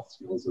and soft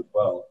skills as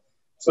well.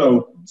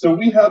 So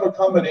we have a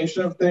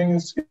combination of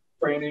things,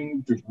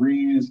 training,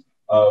 degrees.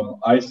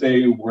 I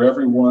say where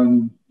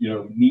everyone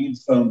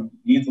needs a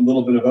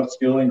little bit of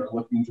upskilling or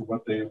looking to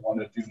what they want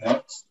to do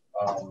next.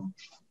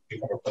 We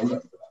have a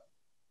program for that.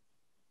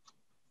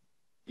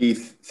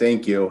 Keith,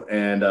 thank you.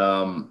 And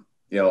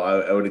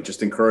I would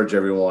just encourage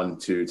everyone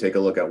to take a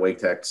look at Wake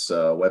Tech's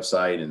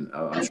website, and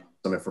I'm sure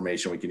some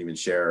information we can even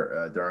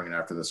share during and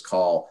after this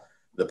call.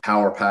 The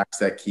Power Packs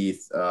that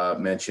Keith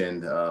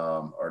mentioned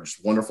are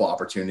just wonderful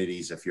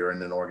opportunities if you're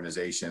in an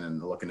organization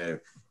and looking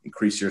to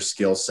increase your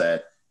skill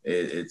set.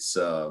 It's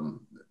I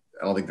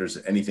don't think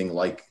there's anything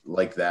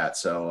like that.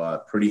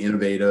 So pretty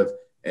innovative.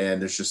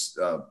 And there's just,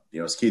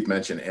 as Keith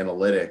mentioned,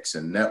 analytics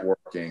and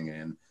networking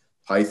and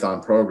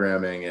Python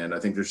programming. And I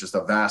think there's just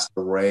a vast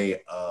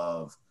array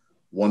of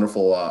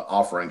wonderful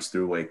offerings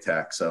through Wake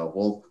Tech. So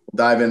we'll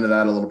dive into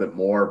that a little bit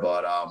more,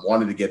 but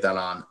wanted to get that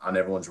on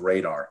everyone's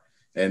radar.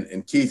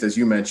 And Keith, as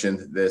you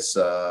mentioned, this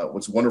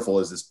what's wonderful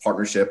is this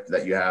partnership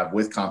that you have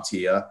with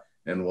CompTIA,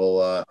 and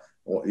we'll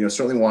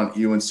certainly want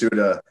you and Sue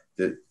to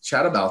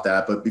chat about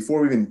that. But before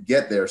we even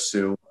get there,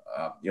 Sue,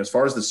 as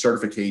far as the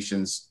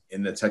certifications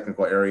in the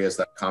technical areas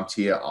that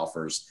CompTIA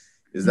offers,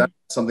 is that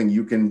something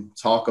you can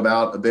talk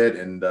about a bit,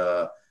 and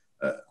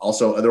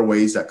also other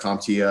ways that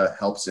CompTIA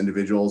helps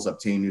individuals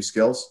obtain new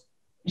skills?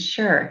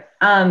 Sure.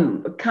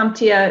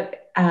 CompTIA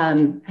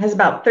has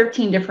about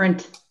 13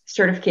 different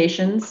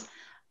certifications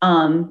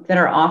that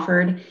are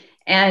offered.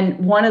 And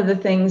one of the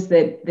things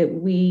that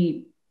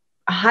we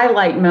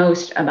highlight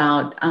most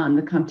about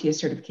the CompTIA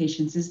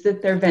certifications is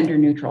that they're vendor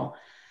neutral.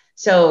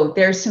 So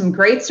there's some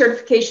great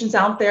certifications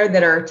out there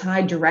that are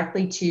tied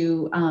directly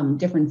to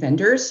different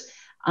vendors,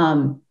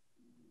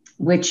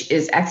 which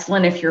is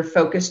excellent if you're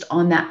focused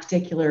on that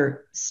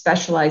particular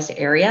specialized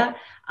area.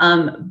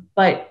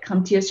 But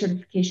CompTIA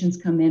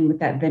certifications come in with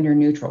that vendor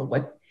neutral.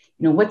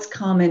 What's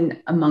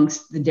common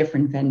amongst the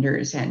different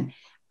vendors, and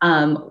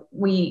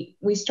we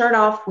start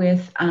off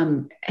with,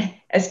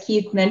 as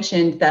Keith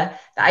mentioned, the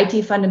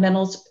IT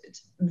fundamentals.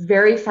 It's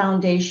very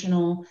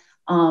foundational,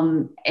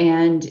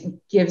 and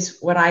gives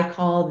what I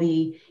call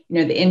the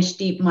inch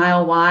deep,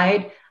 mile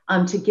wide,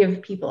 to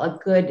give people a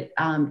good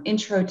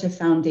intro to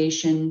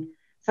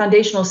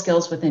foundational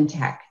skills within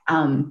tech.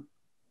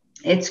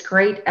 It's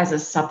great as a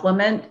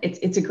supplement.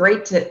 It's a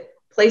great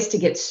place to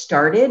get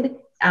started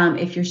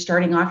if you're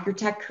starting off your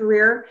tech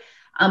career,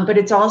 but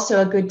it's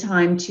also a good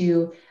time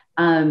to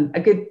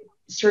a good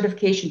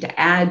certification to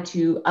add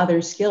to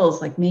other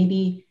skills, like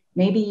maybe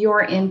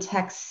you're in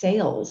tech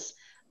sales,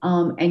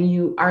 and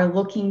you are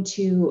looking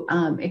to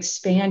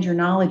expand your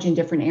knowledge in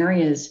different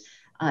areas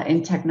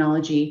in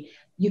technology.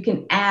 You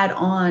can add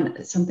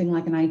on something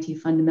like an IT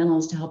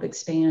fundamentals to help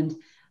expand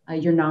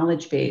your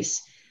knowledge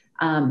base,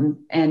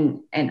 and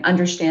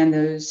understand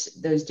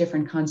those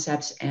different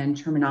concepts and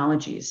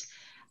terminologies.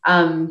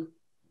 And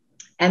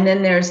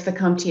then there's the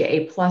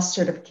CompTIA A+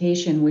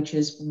 certification, which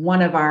is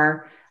one of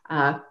our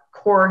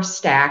core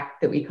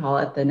stack that we call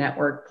it, the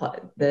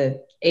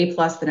A+,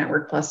 the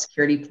Network Plus,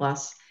 Security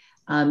Plus,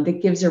 that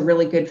gives a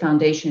really good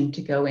foundation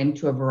to go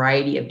into a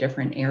variety of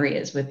different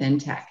areas within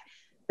tech.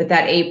 But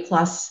that A+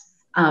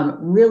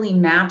 really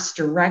maps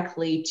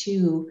directly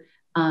to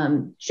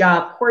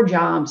core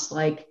jobs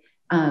like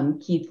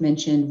Keith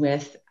mentioned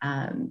with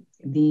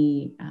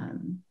the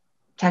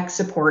tech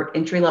support,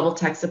 entry-level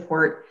tech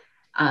support,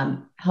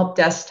 help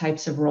desk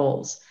types of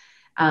roles.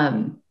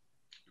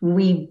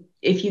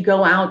 If you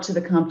go out to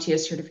the CompTIA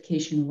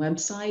certification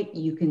website,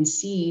 you can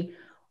see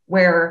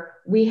where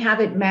we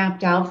have it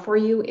mapped out for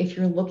you. If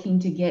you're looking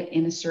to get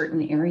in a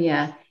certain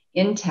area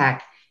in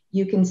tech,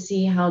 you can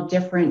see how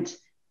different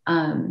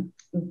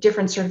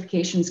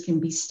certifications can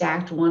be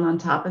stacked one on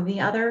top of the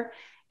other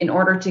in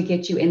order to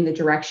get you in the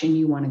direction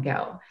you want to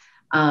go.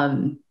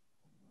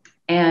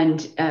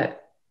 And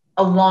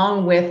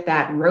along with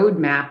that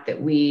roadmap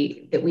that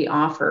we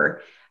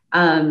offer,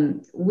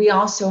 we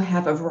also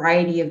have a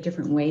variety of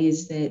different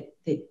ways that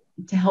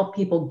to help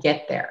people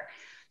get there.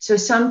 So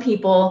some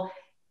people,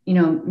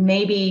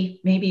 maybe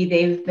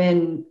they've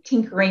been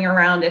tinkering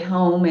around at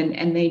home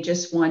and they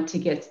just want to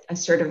get a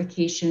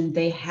certification.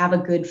 They have a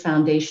good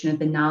foundation of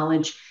the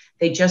knowledge.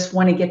 They just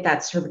want to get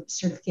that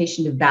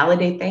certification to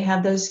validate they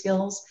have those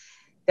skills.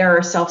 There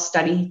are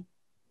self-study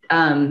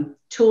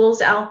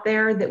tools out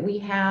there that we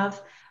have.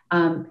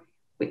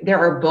 There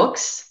are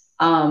books,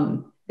 there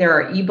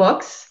are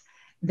ebooks,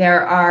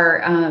 there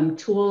are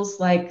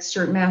tools like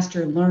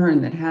CertMaster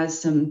Learn that has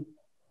some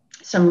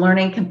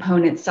learning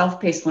components,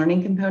 self-paced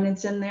learning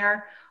components in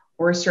there,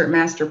 or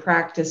CertMaster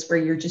Practice where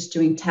you're just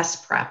doing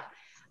test prep.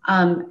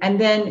 And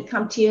then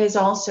CompTIA has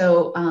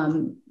also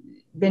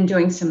been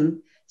doing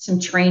some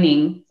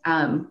training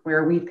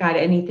where we've got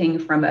anything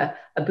from a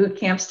boot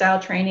camp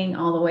style training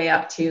all the way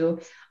up to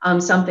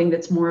something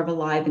that's more of a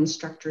live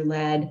instructor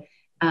led,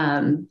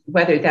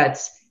 whether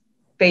that's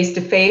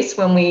face-to-face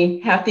when we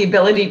have the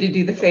ability to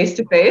do the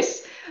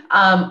face-to-face,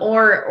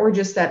 or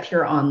just that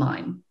pure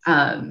online.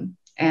 I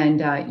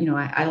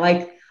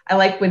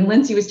like when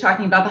Lindsay was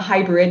talking about the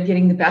hybrid,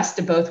 getting the best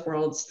of both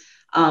worlds.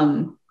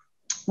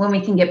 When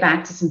we can get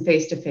back to some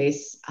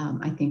face-to-face,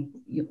 I think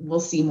we'll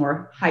see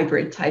more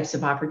hybrid types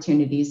of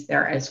opportunities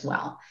there as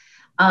well.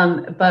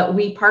 But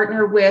we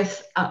partner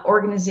with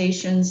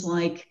organizations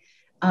like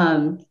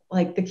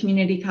the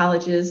community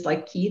colleges,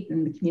 like Keith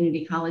and the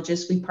community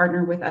colleges. We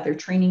partner with other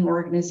training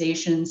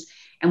organizations,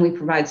 and we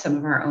provide some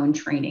of our own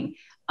training.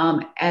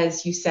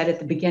 As you said at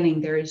the beginning,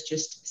 there is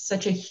just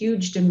such a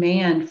huge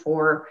demand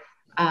for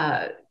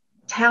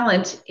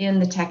talent in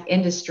the tech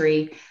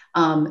industry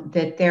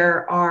that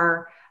there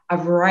are a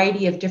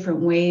variety of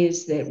different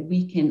ways that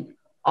we can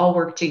all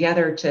work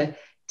together to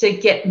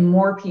get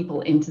more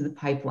people into the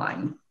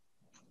pipeline,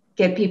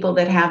 get people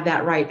that have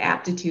that right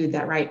aptitude,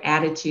 that right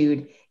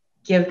attitude,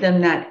 give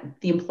them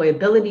the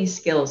employability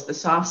skills, the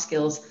soft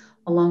skills,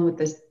 along with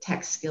the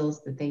tech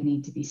skills that they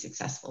need to be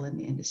successful in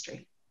the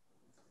industry.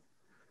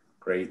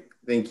 Great.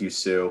 Thank you,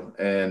 Sue.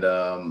 And,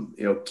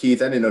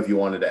 Keith, I didn't know if you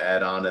wanted to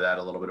add on to that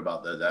a little bit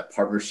about that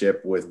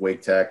partnership with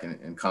Wake Tech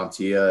and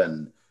CompTIA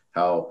and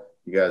how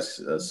you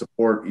guys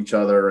support each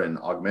other and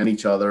augment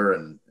each other,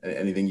 and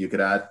anything you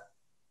could add?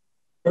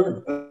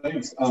 Sure,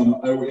 thanks.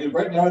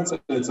 Right now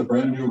it's a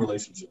brand new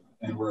relationship,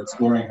 and we're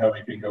exploring how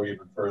we can go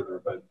even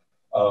further. But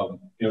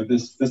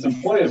this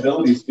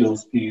employability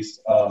skills piece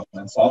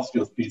and soft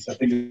skills piece, I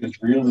think,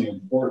 is really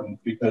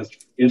important because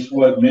it's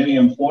what many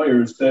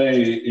employers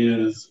say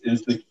is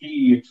the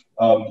key.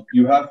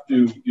 You have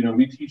to,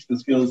 we teach the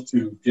skills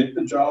to get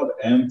the job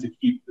and to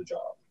keep the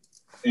job.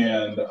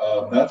 And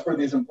that's where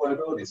these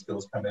employability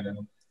skills come in.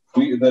 And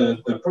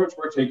the approach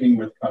we're taking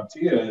with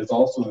CompTIA is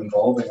also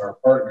involving our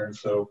partners.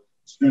 So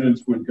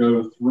students would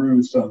go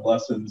through some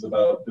lessons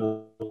about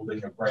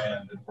building a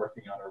brand and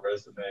working on a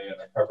resume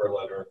and a cover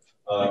letter.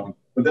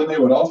 But then they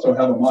would also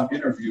have a mock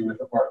interview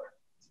with a partner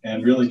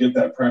and really get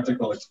that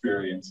practical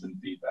experience and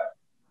feedback.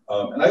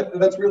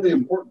 That's really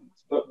important.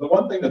 The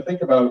one thing to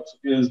think about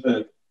is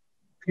that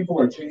people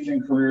are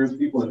changing careers.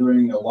 People are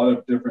doing a lot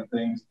of different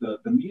things. The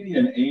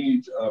median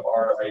age of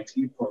our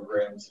IT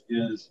programs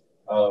is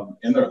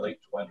in their late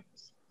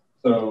 20s.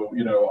 So,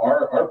 you know,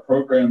 our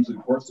programs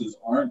and courses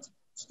aren't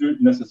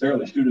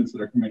necessarily students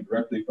that are coming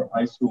directly from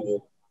high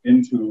school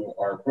into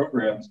our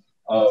programs.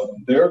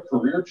 They're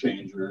career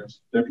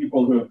changers. They're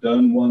people who have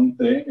done one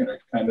thing and are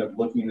kind of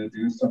looking to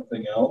do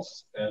something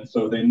else. And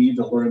so they need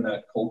to learn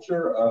that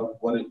culture of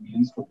what it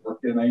means to work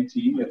in IT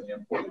and the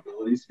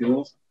employability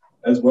skills,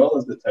 as well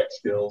as the tech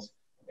skills.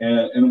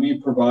 And we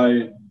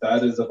provide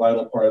that as a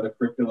vital part of the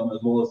curriculum, as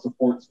well as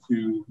supports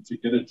to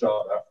get a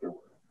job afterward.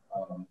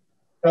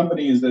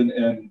 Companies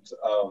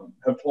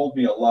have told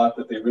me a lot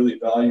that they really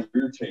value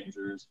career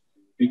changers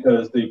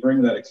because they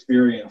bring that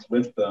experience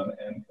with them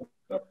and can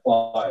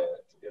apply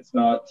it. It's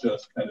not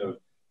just kind of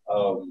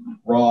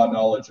raw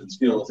knowledge and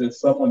skills. It's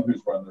someone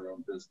who's run their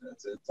own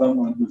business. It's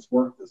someone who's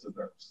worked as a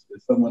nurse.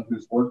 It's someone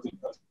who's worked in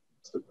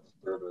customer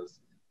service.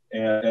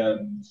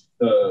 And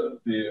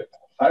the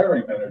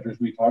hiring managers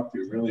we talk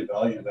to really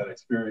value that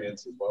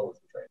experience as well as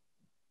the training.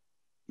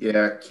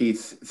 Yeah,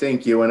 Keith,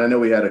 thank you. And I know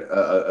we had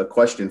a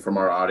question from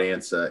our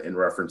audience in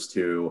reference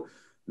to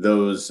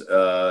those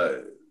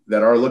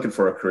that are looking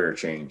for a career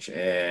change.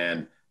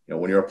 And you know,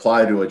 when you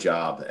apply to a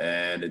job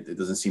and it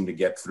doesn't seem to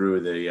get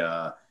through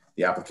the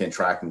applicant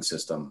tracking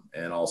system,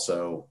 and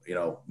also, you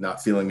know,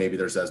 not feeling maybe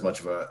there's as much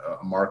of a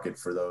market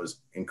for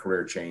those in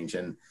career change.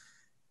 And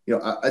you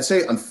know, I'd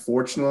say,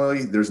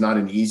 unfortunately, there's not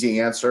an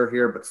easy answer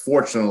here, but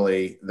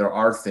fortunately, there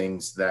are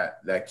things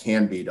that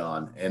can be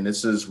done. And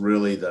this is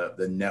really the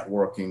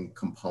networking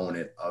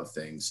component of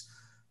things.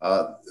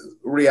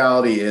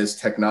 Reality is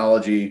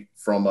technology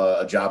from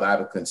a job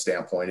applicant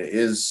standpoint, it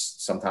is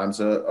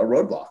sometimes a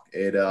roadblock.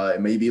 It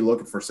may be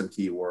looking for some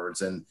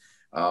keywords. And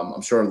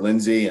I'm sure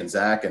Lindsay and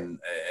Zach and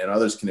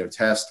others can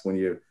attest when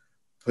you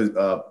put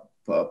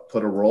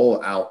a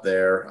role out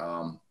there,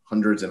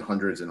 hundreds and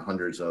hundreds and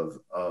hundreds of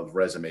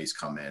resumes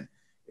come in.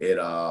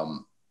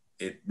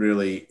 It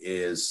really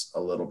is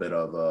a little bit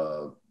of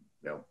a,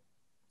 you know,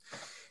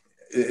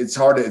 it's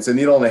hard. It's a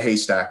needle in a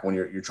haystack when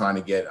you're trying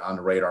to get on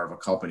the radar of a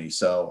company.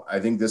 So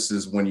I think this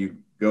is when you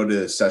go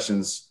to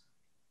sessions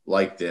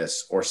like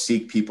this, or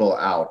seek people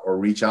out, or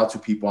reach out to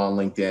people on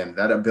LinkedIn,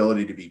 that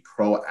ability to be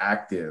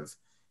proactive.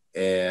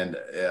 And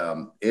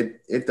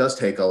it does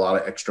take a lot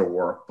of extra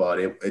work, but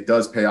it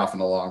does pay off in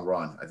the long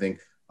run. I think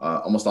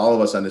almost all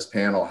of us on this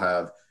panel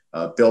have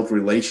built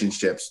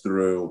relationships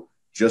through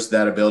just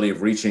that ability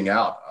of reaching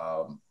out.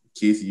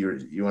 Keith,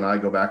 you and I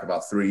go back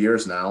about 3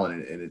 years now,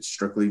 and it's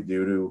strictly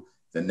due to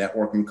the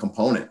networking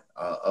component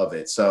of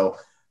it. So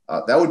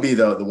that would be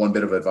the one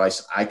bit of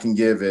advice I can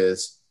give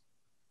is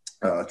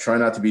try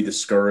not to be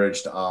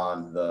discouraged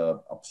on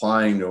the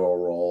applying to a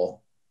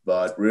role,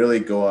 but really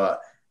go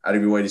out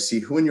of your way to see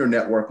who in your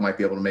network might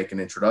be able to make an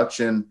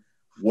introduction,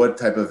 what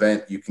type of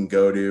event you can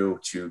go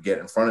to get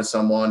in front of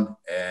someone.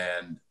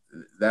 And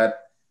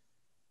that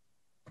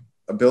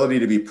ability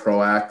to be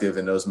proactive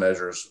in those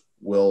measures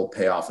will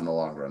pay off in the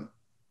long run.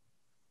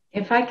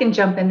 If I can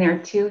jump in there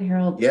too,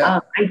 Harold. Yeah.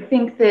 I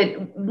think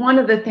that one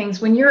of the things,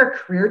 when you're a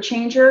career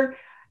changer,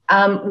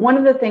 one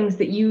of the things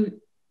that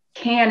you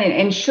can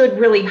and should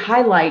really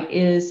highlight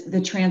is the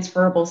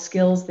transferable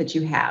skills that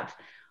you have.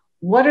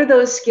 What are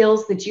those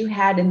skills that you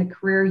had in the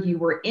career you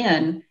were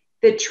in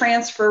that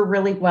transfer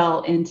really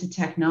well into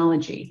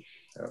technology?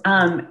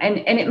 And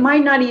it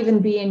might not even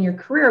be in your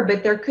career,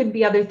 but there could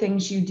be other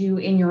things you do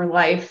in your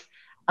life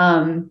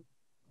around,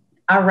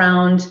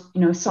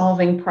 you know,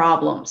 solving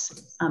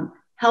problems,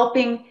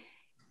 helping.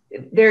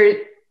 There,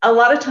 a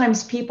lot of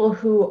times people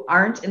who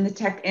aren't in the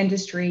tech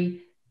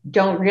industry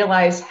don't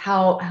realize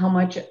how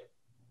much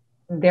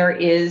there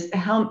is,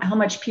 how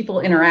much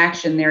people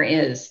interaction there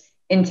is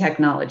in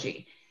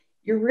technology.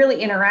 You're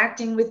really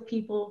interacting with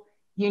people.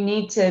 You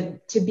need to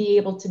be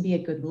able to be a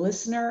good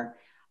listener.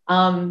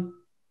 And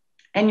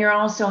you're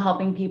also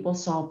helping people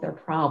solve their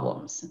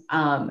problems.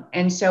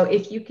 And so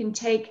if you can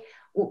take,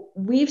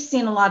 we've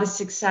seen a lot of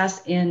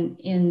success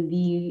in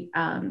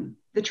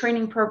the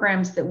training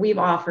programs that we've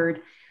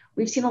offered.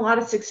 We've seen a lot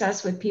of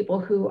success with people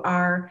who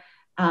are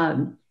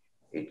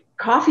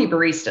coffee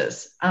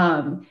baristas,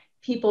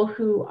 people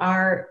who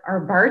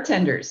are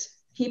bartenders,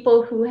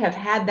 people who have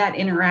had that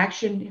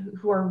interaction,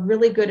 who are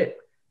really good at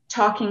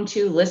talking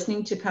to,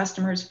 listening to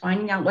customers,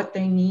 finding out what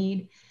they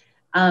need.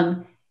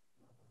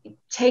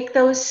 Take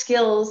those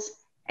skills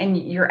and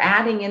you're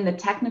adding in the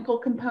technical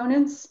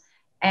components.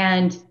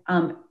 And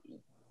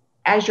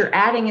as you're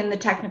adding in the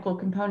technical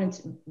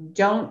components,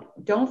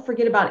 don't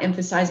forget about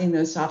emphasizing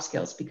those soft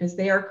skills, because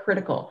they are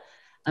critical,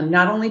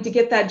 not only to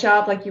get that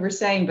job, like you were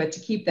saying, but to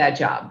keep that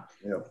job.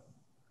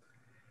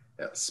 Yeah.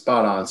 Yeah,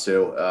 spot on,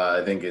 Sue.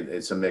 I think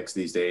it's a mix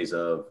these days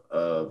of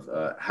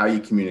how you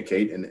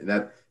communicate, and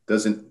that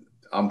doesn't.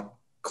 I'm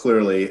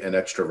clearly an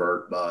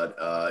extrovert, but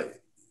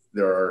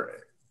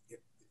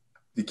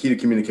the key to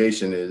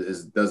communication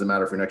is doesn't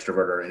matter if you're an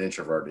extrovert or an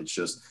introvert. It's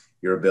just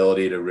your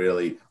ability to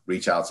really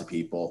reach out to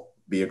people,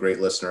 be a great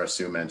listener, as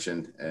Sue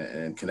mentioned,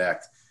 and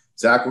connect.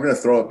 Zach, we're going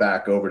to throw it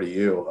back over to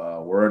you.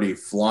 We're already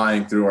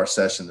flying through our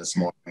session this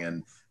morning,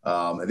 and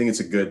I think it's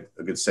a good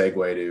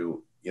segue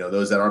to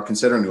those that are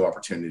considering new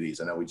opportunities.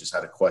 I know we just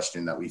had a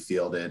question that we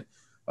fielded.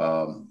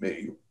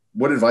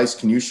 What advice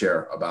can you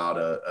share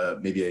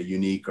about maybe a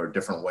unique or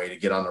different way to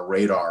get on the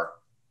radar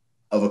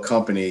of a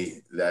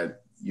company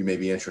that you may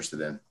be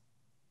interested in?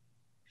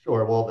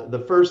 Sure. Well, the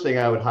first thing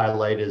I would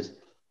highlight is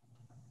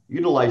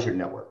utilize your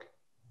network.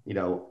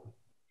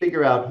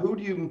 Figure out who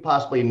do you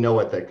possibly know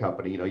at that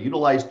company.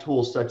 Utilize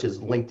tools such as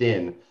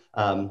LinkedIn.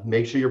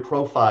 Make sure your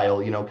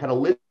profile, kind of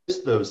list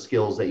those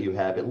skills that you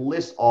have. It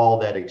lists all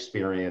that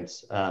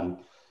experience.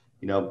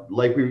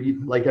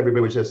 Like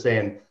everybody was just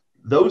saying,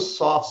 those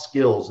soft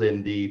skills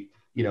in the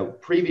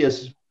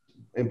previous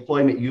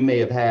employment you may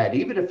have had,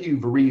 even if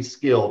you've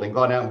re-skilled and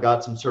gone out and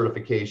got some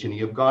certification,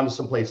 you've gone to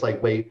some place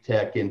like Wake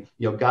Tech and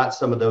got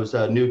some of those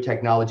new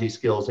technology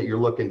skills that you're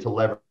looking to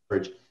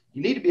leverage.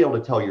 You need to be able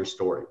to tell your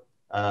story.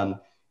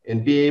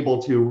 And be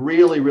able to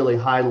really, really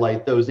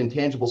highlight those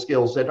intangible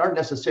skills that aren't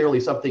necessarily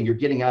something you're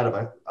getting out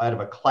of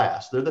a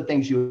class. They're the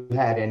things you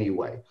had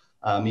anyway.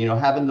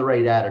 Having the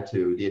right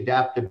attitude, the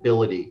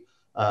adaptability,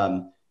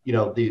 the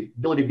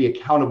ability to be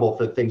accountable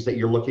for the things that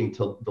you're looking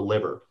to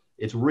deliver.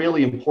 It's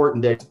really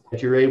important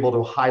that you're able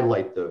to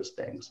highlight those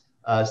things.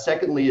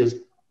 Secondly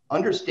is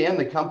understand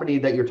the company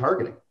that you're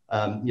targeting.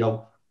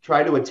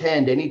 Try to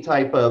attend any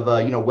type of,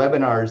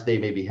 webinars they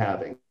may be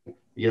having.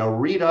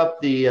 Read up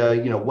the,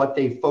 what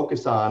they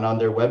focus on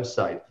their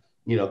website.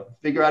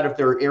 Figure out if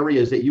there are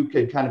areas that you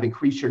could kind of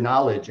increase your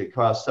knowledge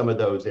across some of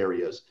those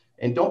areas.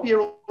 And don't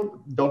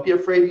be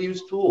afraid to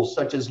use tools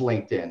such as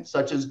LinkedIn,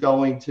 such as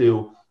going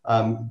to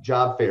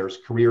job fairs,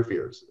 career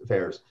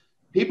fairs.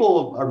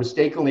 People are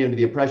mistakenly under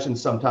the impression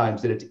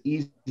sometimes that it's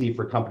easy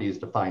for companies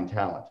to find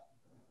talent.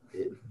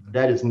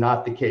 That is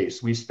not the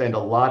case. We spend a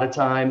lot of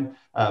time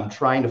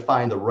trying to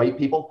find the right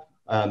people.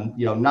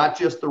 Not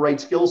just the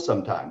right skills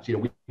sometimes.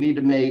 We need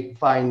to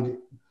find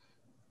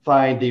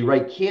the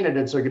right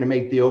candidates that are going to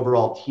make the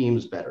overall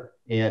teams better.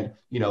 And,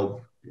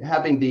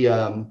 having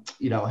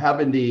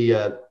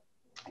the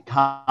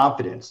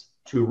confidence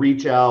to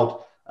reach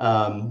out,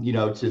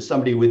 to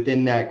somebody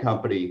within that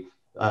company,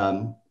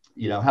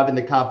 having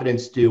the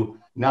confidence to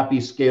not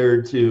be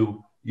scared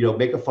to,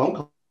 make a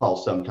phone call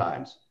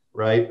sometimes,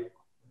 right?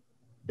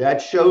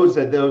 That shows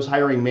that those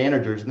hiring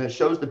managers, and that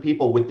shows the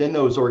people within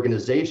those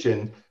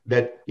organizations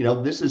that,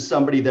 this is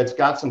somebody that's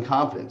got some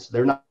confidence.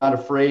 They're not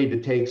afraid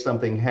to take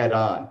something head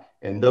on.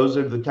 And those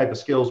are the type of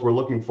skills we're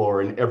looking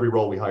for in every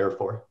role we hire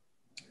for.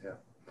 Yeah.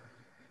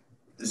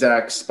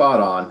 Zach, spot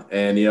on.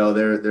 And,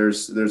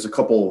 there's a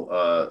couple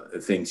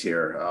things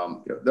here.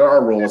 There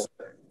are roles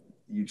that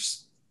you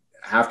just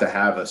have to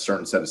have a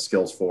certain set of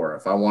skills for.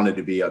 If I wanted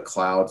to be a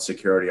cloud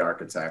security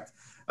architect,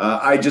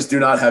 I just do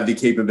not have the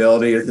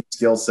capability or the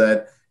skill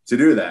set to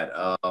do that.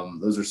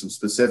 Those are some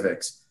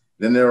specifics.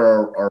 Then there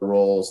are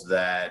roles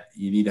that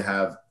you need to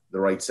have the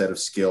right set of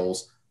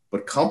skills,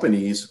 but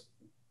companies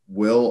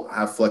will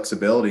have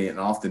flexibility and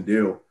often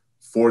do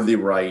for the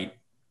right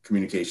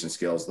communication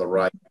skills, the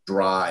right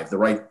drive, the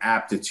right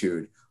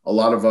aptitude. A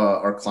lot of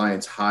our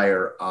clients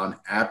hire on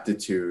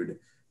aptitude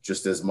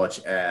just as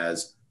much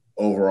as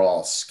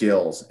overall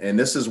skills. And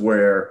this is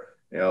where,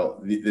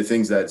 the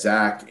things that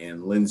Zach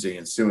and Lindsay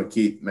and Sue and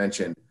Keith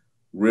mentioned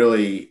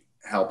really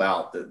help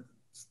out. The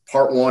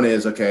part one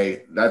is,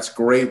 okay, that's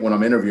great when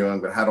I'm interviewing,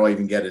 but how do I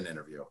even get an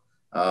interview?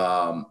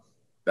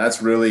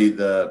 That's really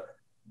the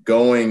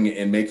going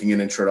and making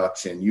an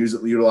introduction,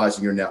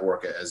 utilizing your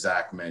network, as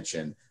Zach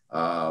mentioned.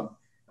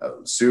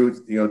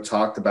 Sue,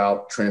 talked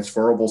about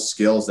transferable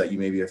skills that you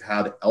maybe have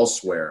had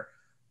elsewhere.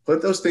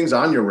 Put those things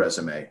on your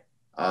resume.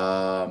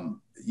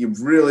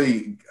 You've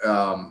really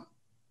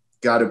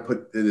got to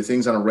put the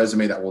things on a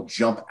resume that will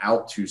jump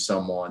out to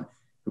someone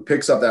who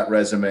picks up that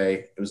resume.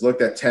 It was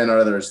looked at 10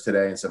 others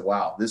today and said,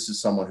 wow, this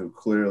is someone who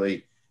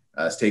clearly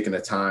has taken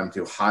the time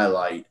to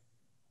highlight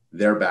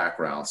their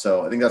background.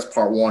 So I think that's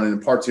part one.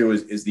 And part two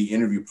is the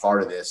interview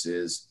part of this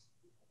is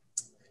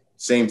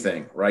same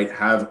thing, right?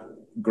 Have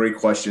great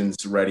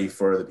questions ready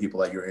for the people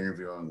that you're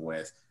interviewing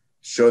with.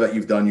 Show that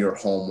you've done your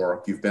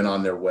homework. You've been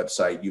on their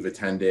website. You've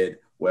attended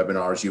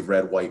webinars. You've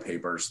read white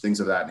papers,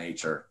 things of that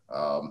nature.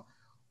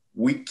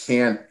 We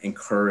can't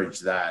encourage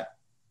that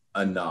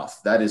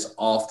enough. That is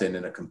often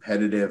in a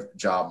competitive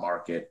job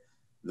market.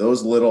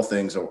 Those little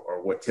things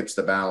are what tips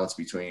the balance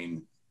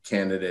between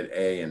candidate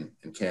A and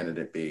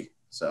candidate B.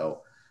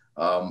 So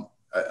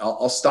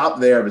I'll stop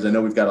there because I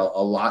know we've got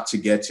a lot to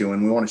get to,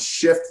 and we want to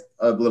shift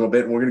a little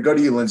bit. We're going to go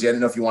to you, Lindsay. I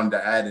didn't know if you wanted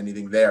to add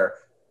anything there.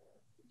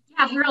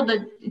 Yeah, Harold,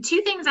 the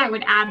two things I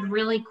would add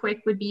really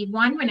quick would be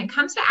one, when it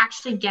comes to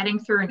actually getting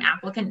through an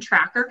applicant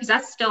tracker, because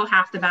that's still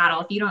half the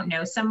battle. If you don't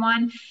know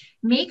someone,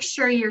 make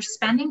sure you're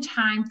spending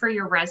time for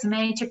your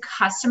resume to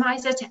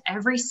customize it to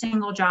every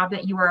single job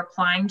that you are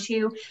applying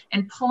to,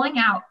 and pulling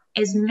out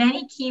as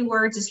many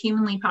keywords as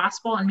humanly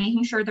possible and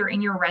making sure they're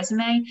in your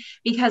resume,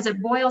 because it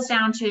boils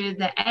down to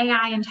the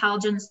AI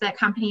intelligence that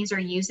companies are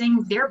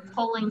using. They're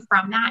pulling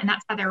from that, and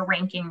that's how they're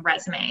ranking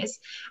resumes.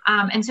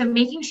 And so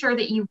making sure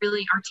that you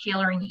really are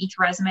tailoring each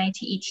resume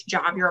to each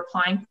job you're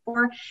applying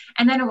for.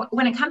 And then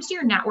when it comes to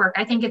your network,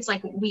 I think it's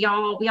like we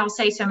all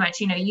say so much,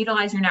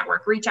 utilize your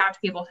network, reach out to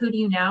people. Who do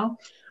you know?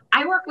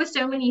 I work with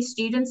so many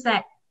students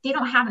that they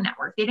don't have a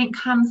network. They didn't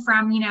come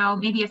from,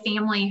 maybe a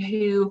family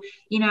who,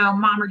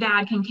 mom or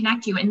dad can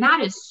connect you. And that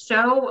is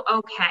so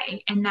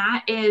okay. And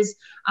that is,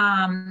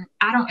 I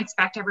don't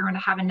expect everyone to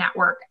have a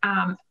network.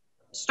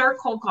 Start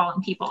cold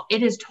calling people.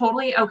 It is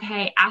totally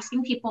okay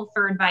asking people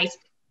for advice.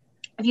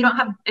 If you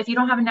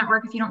don't have a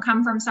network, if you don't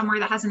come from somewhere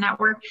that has a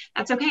network,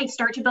 that's okay.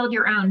 Start to build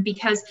your own,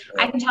 because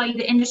I can tell you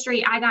the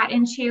industry I got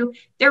into,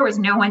 there was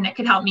no one that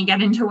could help me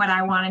get into what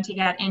I wanted to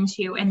get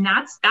into. And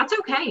that's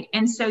okay.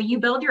 And so you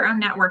build your own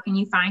network and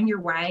you find your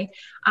way.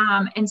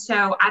 And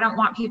so I don't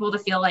want people to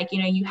feel like,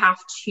 you have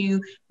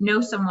to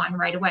know someone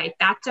right away.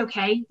 That's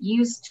okay.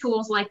 Use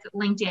tools like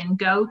LinkedIn.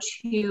 Go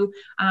to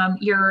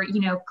your,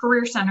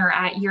 career center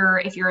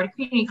if you're at a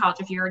community college,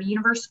 if you're at a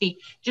university,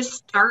 just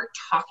start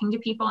talking to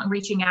people and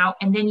reaching out.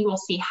 And then you will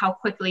see how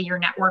quickly your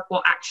network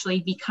will actually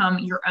become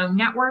your own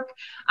network.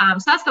 So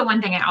that's the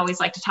one thing I always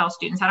like to tell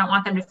students. I don't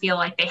want them to feel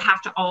like they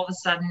have to all of a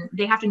sudden,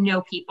 they have to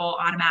know people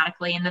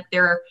automatically, and that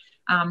they're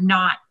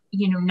not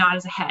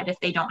as ahead if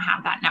they don't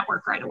have that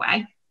network right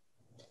away.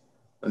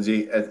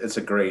 Lindsay, it's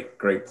a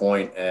great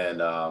point. And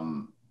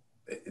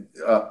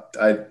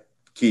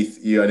Keith,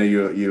 I know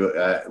you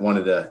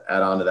wanted to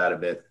add on to that a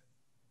bit.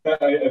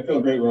 I feel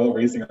great. We're all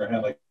raising our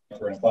hand like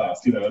we're in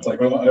class. It's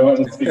like, I want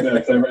to speak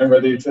next. I'm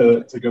ready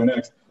to go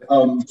next.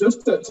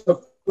 Just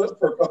to flip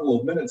for a couple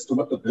of minutes to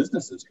what the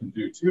businesses can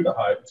do too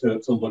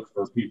to look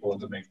for people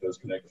and to make those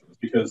connections,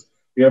 because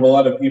we have a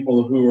lot of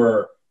people who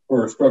are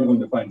struggling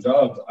to find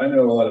jobs. I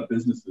know a lot of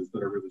businesses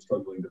that are really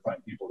struggling to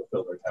find people to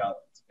fill their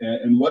talents.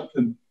 And what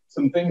can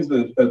some things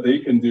that they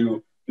can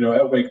do?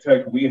 At Wake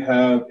Tech, we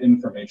have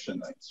information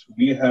nights.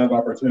 We have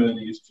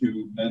opportunities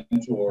to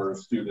mentor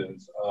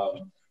students.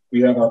 We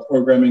have our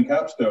programming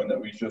capstone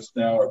that we just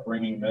now are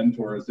bringing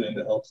mentors in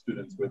to help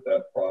students with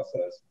that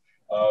process.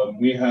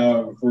 We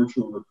have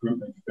virtual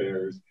recruitment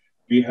fairs.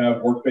 We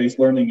have work-based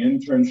learning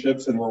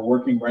internships, and we're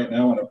working right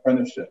now on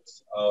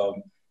apprenticeships.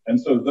 And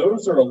so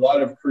those are a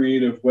lot of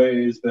creative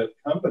ways that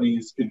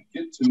companies can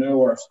get to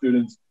know our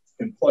students,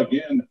 can plug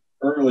in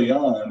early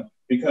on,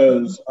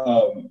 because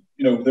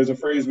there's a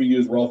phrase we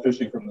use: we're all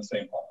fishing from the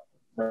same pond.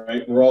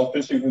 Right? We're all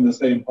fishing from the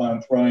same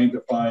pond, trying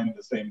to find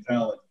the same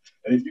talent.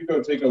 And if you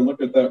go take a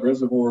look at that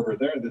reservoir over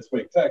there, this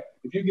Wake Tech,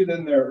 if you get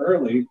in there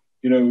early,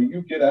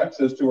 you get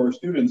access to our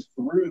students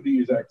through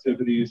these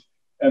activities,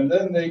 and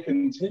then they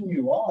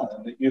continue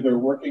on either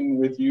working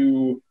with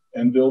you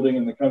and building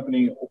in the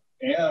company,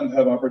 and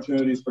have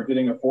opportunities for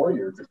getting a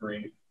 4-year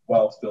degree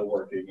while still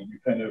working. And you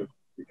kind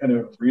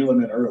of reel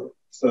them in early.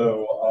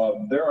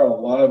 So there are a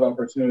lot of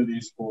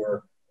opportunities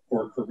for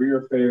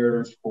career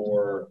fairs,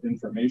 for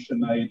information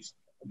nights,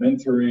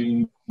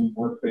 mentoring,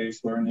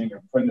 work-based learning,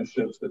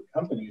 apprenticeships that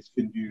companies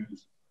can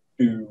use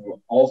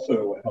to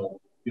also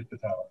help get the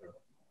talent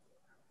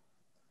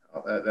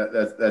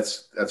there.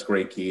 That's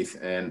great, Keith.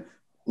 And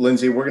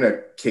Lindsay, we're going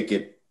to kick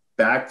it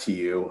back to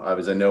you,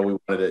 because I know we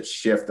wanted to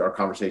shift our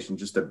conversation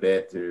just a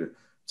bit to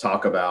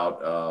talk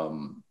about,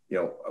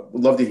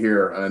 we'd love to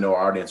hear, and I know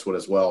our audience would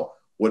as well,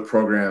 what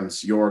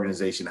programs your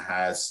organization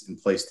has in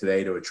place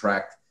today to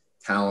attract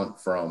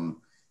talent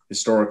from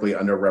historically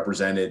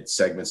underrepresented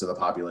segments of the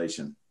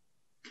population.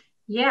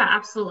 Yeah,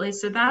 absolutely.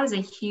 So that is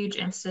a huge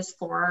emphasis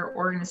for our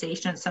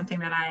organization. It's something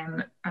that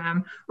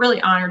I'm really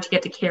honored to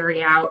get to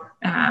carry out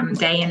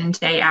day in and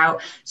day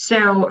out.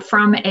 So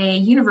from a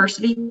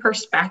university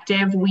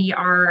perspective, we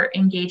are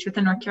engaged with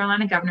the North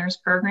Carolina Governor's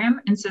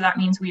Program. And so that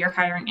means we are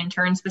hiring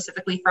interns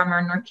specifically from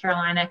our North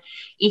Carolina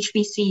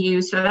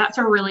HBCU. So that's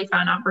a really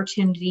fun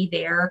opportunity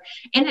there.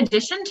 In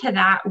addition to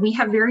that, we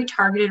have very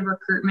targeted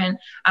recruitment,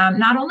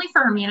 not only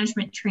for our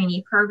management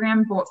trainee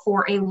program, but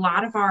for a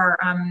lot of our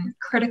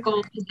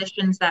critical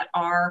positions that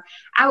are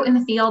out in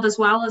the field, as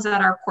well as at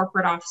our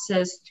corporate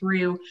offices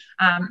through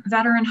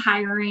veteran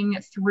hiring,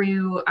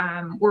 through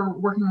we're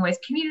working with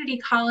community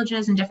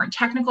colleges and different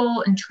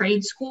technical and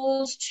trade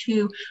schools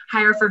to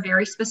hire for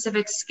very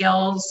specific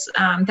skills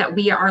that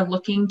we are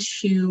looking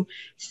to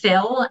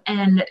fill.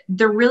 And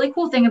the really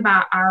cool thing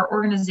about our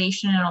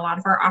organization and a lot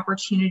of our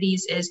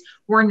opportunities is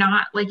we're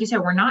not, like you said,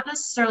 we're not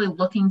necessarily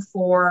looking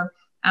for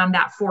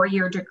that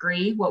 4-year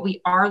degree. What we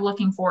are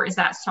looking for is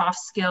that soft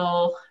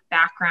skill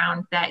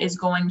background that is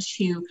going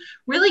to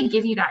really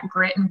give you that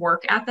grit and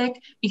work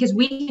ethic, because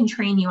we can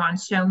train you on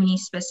so many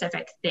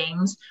specific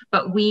things,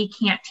 but we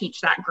can't teach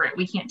that grit.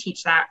 We can't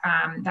teach that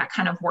that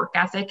kind of work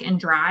ethic and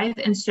drive.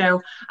 And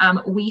so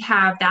we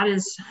have, that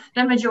is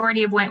the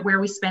majority of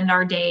where we spend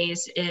our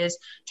days, is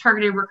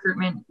targeted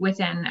recruitment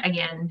within,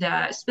 again,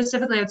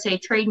 specifically I would say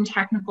trade and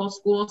technical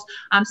schools,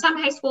 some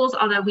high schools,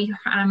 although we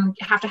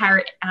have to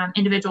hire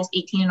individuals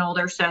 18 and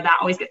older, so that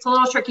always gets a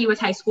little tricky with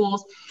high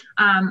schools,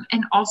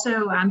 and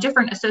also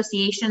different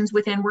associations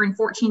within, we're in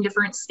 14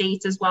 different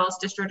states as well as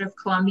District of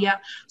Columbia.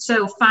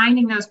 So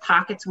finding those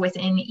pockets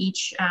within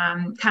each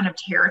kind of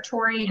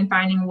territory and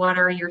finding what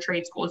are your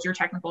trade schools, your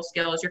technical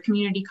skills, your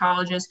community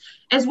colleges,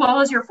 as well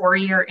as your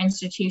four-year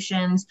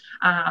institutions,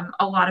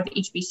 a lot of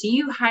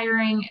HBCU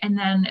hiring, and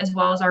then as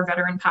well as our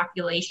veteran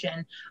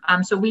population.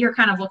 So we are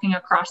kind of looking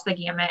across the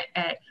gamut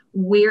at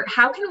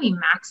how can we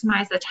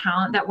maximize the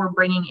talent that we're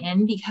bringing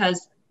in,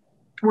 because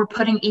we're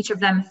putting each of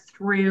them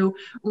through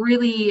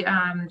really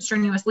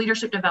strenuous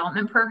leadership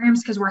development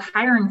programs, because we're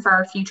hiring for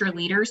our future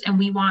leaders, and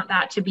we want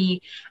that to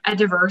be a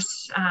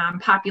diverse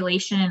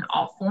population in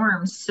all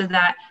forms. So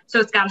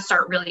it's got to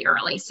start really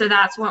early. So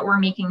that's what we're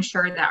making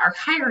sure, that our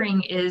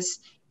hiring is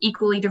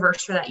equally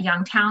diverse for that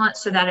young talent,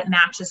 so that it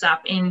matches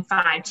up in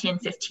 5, 10,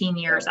 15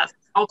 years. That's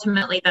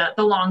ultimately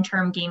the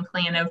long-term game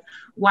plan of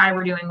why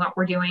we're doing what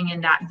we're doing,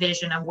 and that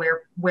vision of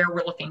where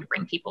we're looking to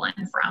bring people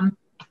in from.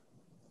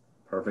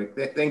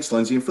 Perfect. Thanks,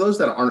 Lindsay. And for those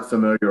that aren't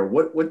familiar,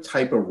 what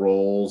type of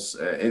roles,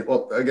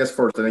 well, I guess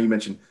first, I know you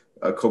mentioned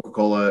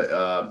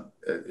Coca-Cola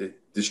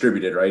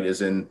distributed, right,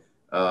 is in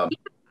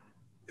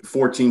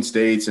 14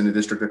 states in the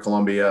District of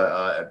Columbia.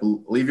 I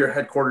believe you're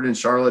headquartered in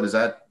Charlotte. Is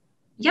that?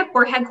 Yep,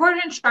 we're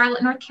headquartered in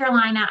Charlotte, North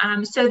Carolina.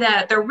 So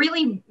the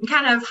really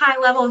kind of high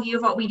level view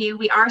of what we do,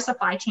 we are a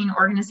supply chain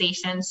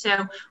organization.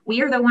 So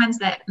we are the ones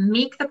that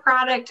make the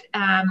product.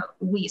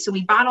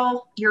 We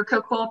bottle your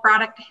Coca-Cola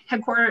product,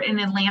 headquartered in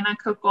Atlanta,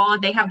 Coca-Cola.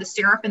 They have the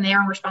syrup, and they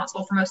are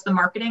responsible for most of the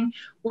marketing.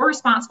 We're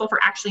responsible for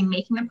actually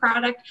making the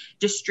product,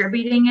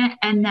 distributing it,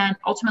 and then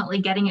ultimately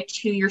getting it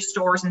to your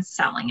stores and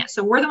selling it.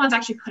 So we're the ones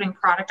actually putting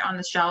product on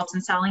the shelves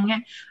and selling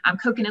it.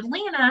 Coke in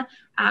Atlanta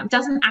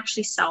doesn't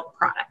actually sell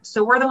product.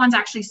 So we're the ones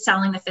actually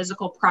selling the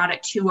physical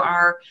product to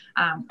our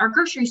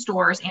grocery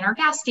stores and our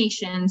gas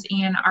stations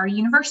and our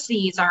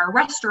universities, our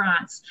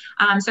restaurants.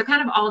 So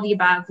kind of all of the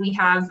above. We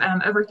have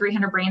over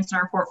 300 brands in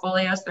our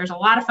portfolio. So there's a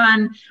lot of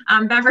fun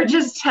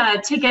beverages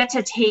to get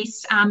to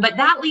taste, but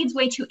that leads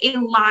way to a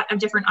lot of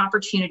different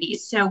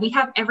opportunities. So we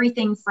have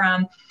everything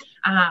from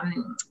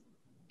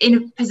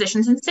in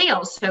positions in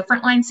sales, so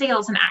frontline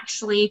sales, and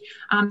actually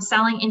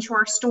selling into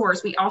our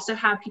stores. We also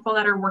have people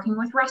that are working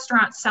with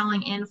restaurants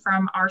selling in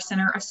from our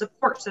center of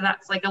support. So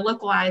that's like a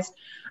localized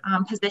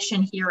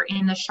position here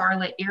in the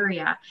Charlotte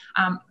area.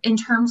 In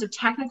terms of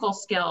technical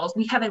skills,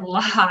 we have a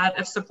lot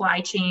of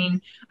supply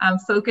chain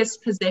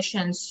focused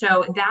positions.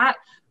 So that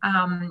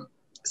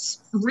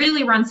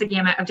really runs the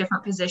gamut of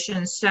different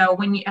positions. So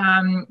when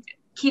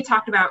Keith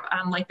talked about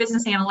like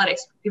business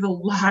analytics, we have a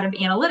lot of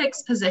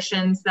analytics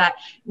positions that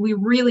we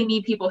really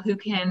need people who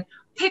can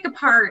pick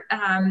apart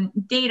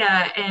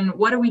data and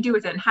what do we do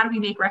with it and how do we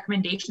make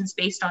recommendations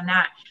based on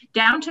that,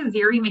 down to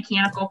very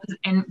mechanical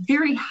and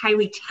very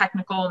highly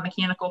technical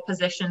mechanical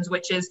positions,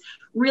 which is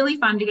really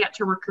fun to get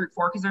to recruit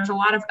for, because there's a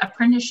lot of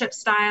apprenticeship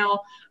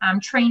style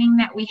training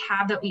that we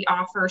have that we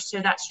offer. So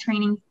that's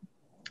training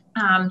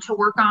to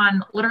work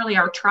on literally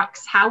our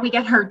trucks, how we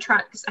get our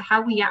trucks,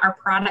 how we get our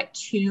product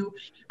to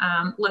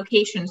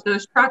locations.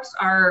 Those trucks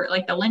are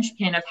like the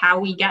linchpin of how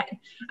we get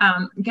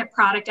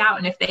product out.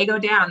 And if they go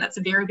down, that's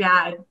a very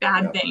bad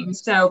thing.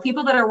 So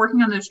people that are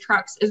working on those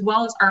trucks, as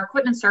well as our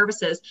equipment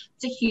services,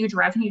 it's a huge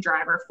revenue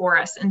driver for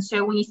us. And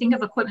so when you think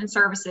of equipment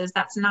services,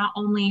 that's not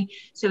only,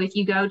 so if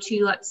you go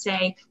to, let's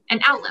say, an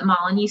outlet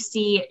mall and you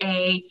see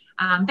a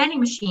vending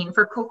machine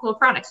for Coca-Cola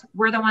products,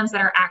 we're the ones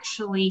that are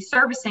actually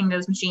servicing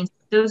those machines.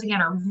 Those,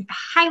 again, are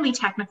highly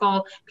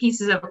technical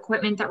pieces of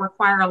equipment that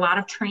require a lot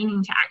of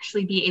training to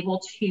actually be able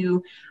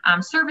to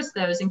service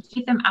those and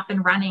keep them up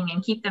and running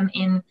and keep them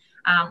in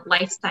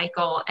life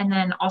cycle. And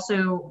then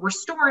also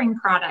restoring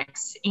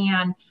products,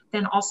 and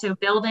then also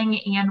building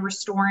and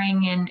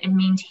restoring and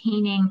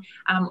maintaining.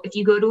 If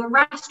you go to a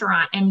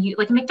restaurant and you,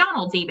 like a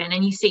McDonald's even,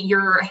 and you say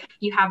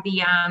you have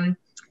the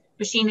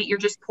machine that you're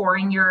just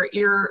pouring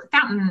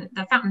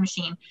the fountain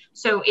machine.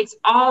 So it's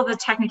all the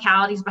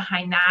technicalities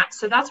behind that.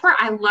 So that's where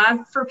I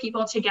love for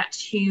people to get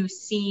to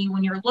see,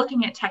 when you're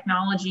looking at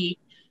technology,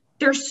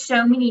 there's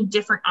so many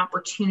different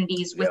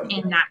opportunities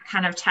within that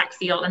kind of tech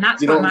field. And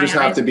that's, you don't just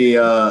have to be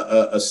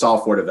a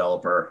software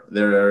developer.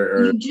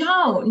 You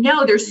don't.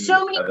 No, there's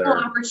so many cool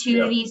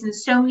opportunities and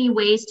so many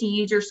ways to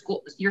use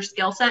your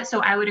skill set. So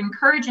I would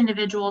encourage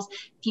individuals,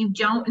 if you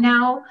don't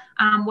know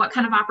what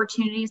kind of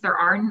opportunities there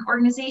are in an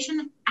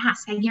organization,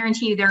 ask. I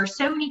guarantee you there are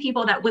so many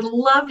people that would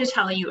love to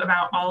tell you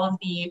about all of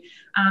the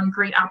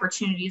great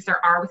opportunities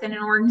there are within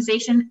an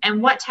organization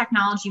and what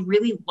technology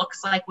really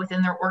looks like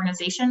within their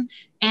organization.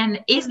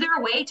 And is there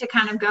a way to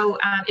kind of go,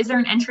 is there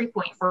an entry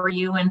point for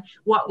you, and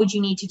what would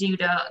you need to do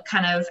to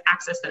kind of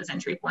access those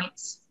entry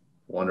points?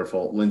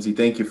 Wonderful. Lindsay,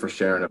 thank you for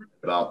sharing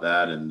about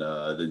that and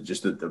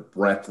the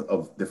breadth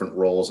of different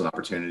roles and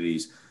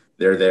opportunities.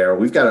 They're there.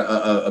 We've got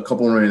a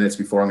couple more minutes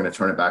before I'm going to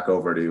turn it back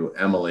over to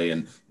Emily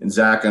and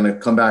Zach. I'm going to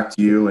come back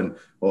to you, and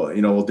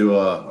we'll do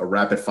a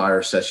rapid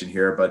fire session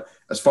here. But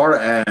as far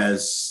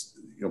as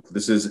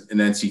this is an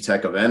NC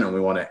Tech event, and we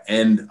want to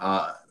end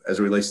as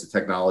it relates to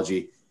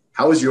technology.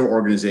 How is your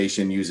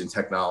organization using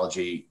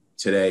technology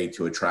today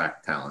to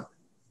attract talent?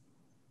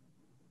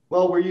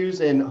 Well, we're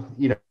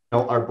using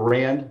our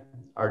brand,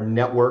 our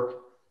network,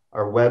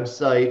 our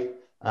website.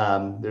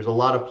 There's a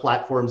lot of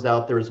platforms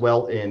out there as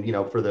well. And,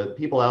 for the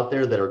people out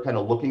there that are kind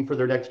of looking for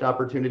their next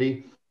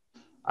opportunity,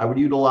 I would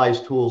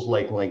utilize tools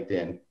like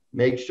LinkedIn.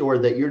 Make sure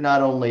that you're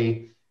not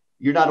only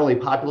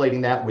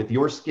populating that with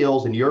your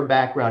skills and your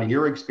background and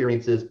your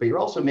experiences, but you're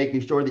also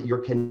making sure that you're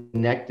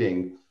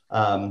connecting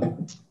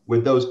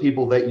with those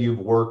people that you've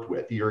worked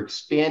with. You're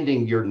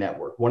expanding your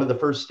network. One of the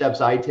first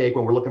steps I take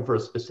when we're looking for a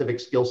specific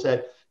skill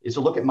set is to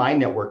look at my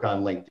network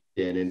on LinkedIn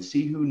and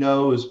see who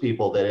knows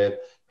people that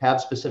have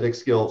specific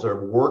skills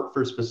or work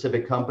for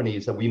specific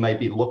companies that we might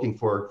be looking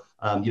for,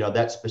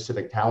 that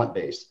specific talent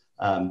base.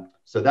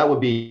 So that would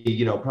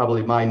be,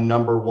 probably my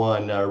number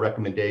one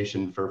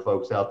recommendation for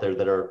folks out there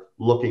that are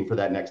looking for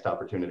that next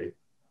opportunity.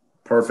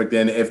 Perfect.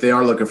 And if they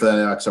are looking for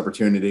that next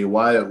opportunity,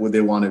 why would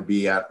they want to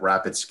be at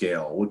Rapid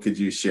Scale? What could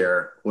you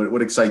share?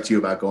 What excites you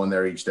about going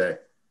there each day?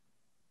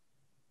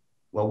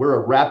 Well, we're a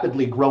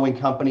rapidly growing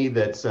company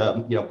that's,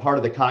 part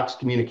of the Cox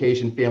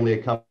Communication family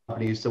of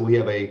companies. So we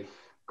have a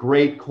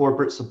great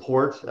corporate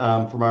support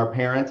from our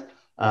parent.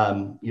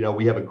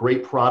 We have a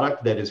great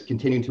product that is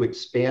continuing to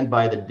expand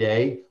by the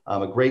day,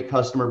 a great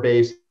customer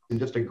base, and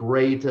just a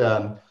great,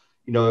 a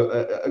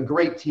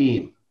great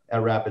team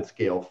at Rapid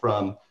Scale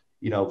from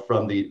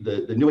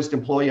the newest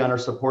employee on our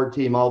support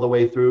team all the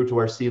way through to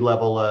our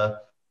C-level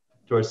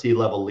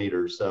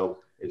leaders. So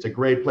it's a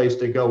great place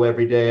to go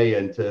every day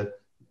and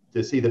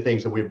to see the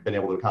things that we've been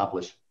able to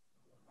accomplish.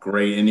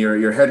 Great. And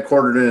you're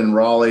headquartered in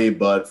Raleigh,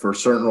 but for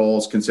certain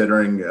roles,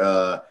 considering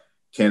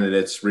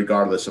candidates,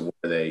 regardless of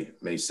where they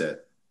may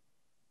sit.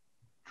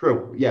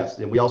 True. Yes.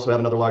 And we also have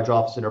another large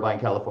office in Irvine,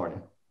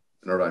 California.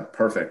 Irvine.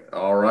 Perfect.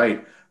 All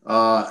right.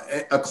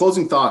 A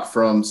closing thought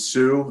from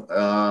Sue.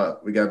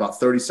 We got about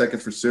 30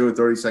 seconds for Sue,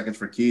 30 seconds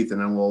for Keith,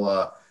 and then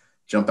we'll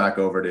jump back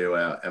over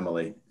to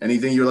Emily.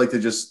 Anything you'd like to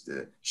just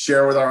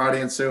share with our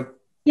audience, Sue?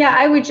 Yeah,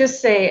 I would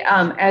just say,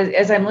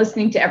 as I'm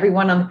listening to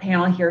everyone on the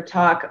panel here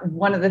talk,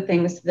 one of the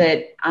things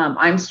that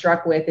I'm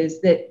struck with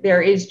is that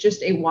there is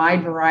just a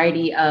wide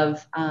variety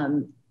of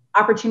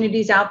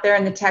opportunities out there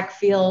in the tech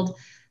field.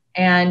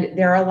 And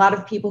there are a lot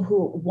of people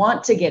who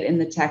want to get in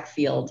the tech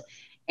field.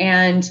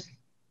 And,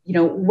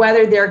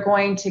 whether they're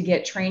going to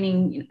get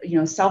training,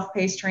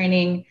 self-paced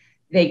training,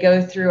 they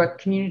go through a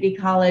community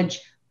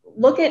college.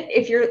 Look at,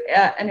 if you're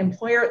an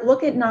employer,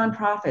 look at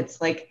nonprofits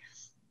like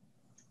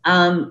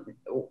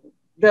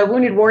the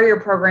Wounded Warrior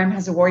program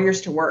has a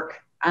Warriors to Work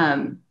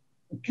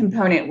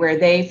component where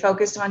they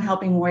focus on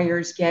helping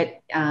warriors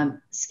get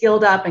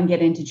skilled up and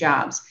get into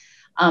jobs.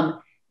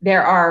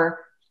 There are,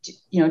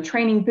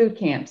 training boot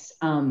camps.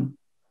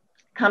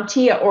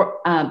 CompTIA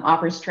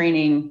offers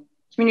training.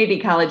 Community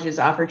colleges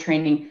offer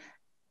training.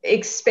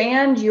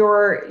 Expand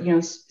your,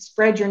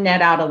 spread your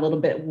net out a little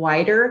bit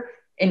wider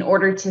in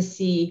order to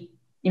see,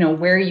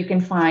 where you can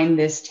find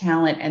this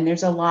talent. And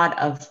there's a lot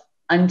of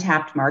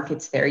untapped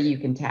markets there you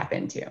can tap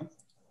into.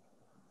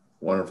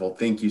 Wonderful.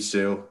 Thank you,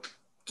 Sue.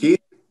 Keith?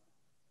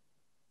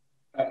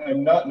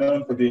 I'm not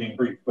known for being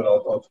brief, but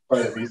I'll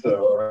try to be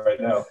so right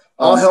now.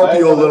 I'll help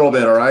you a little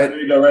bit, all right? There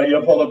you go, right?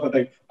 You'll pull up a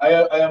thing. I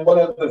am one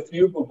of the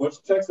few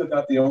Babush Techs, if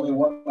not the only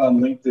one on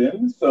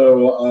LinkedIn.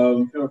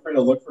 So feel free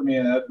to look for me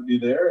and add to be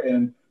there.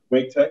 And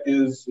Wake Tech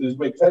is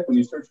Wake Tech when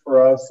you search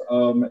for us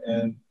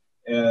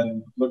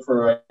and look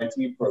for our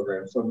IT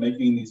program. So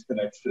making these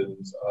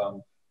connections,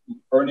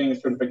 earning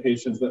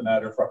certifications that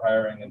matter for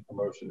hiring and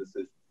promotion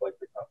decisions like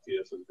the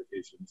CompTIA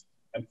certifications,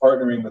 and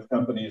partnering with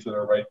companies that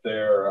are right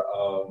there,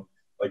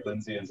 like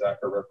Lindsay and Zach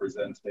are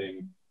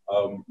representing,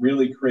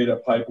 really create a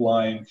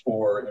pipeline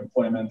for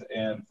employment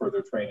and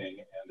further training.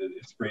 And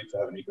it's great to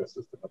have an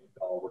ecosystem that we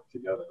can all work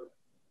together.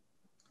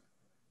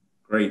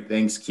 Great.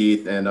 Thanks,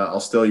 Keith. And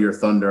I'll steal your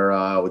thunder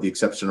with the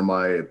exception of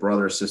my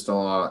brother,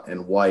 sister-in-law,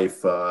 and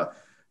wife.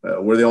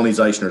 We're the only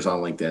Zeichners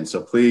on LinkedIn.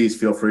 So please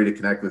feel free to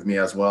connect with me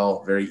as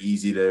well. Very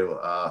easy to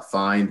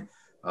find.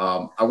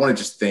 I want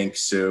to just thank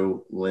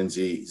Sue,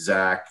 Lindsay,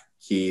 Zach,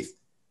 Keith,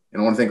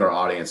 and I want to thank our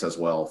audience as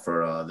well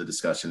for the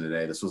discussion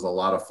today. This was a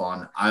lot of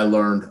fun. I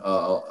learned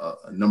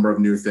a number of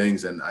new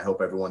things, and I hope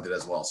everyone did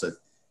as well. So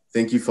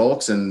thank you,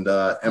 folks. And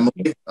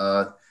Emily,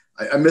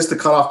 I missed the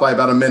cutoff by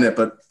about a minute,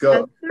 but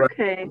go. That's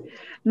okay.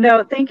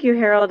 No, thank you,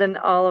 Harold, and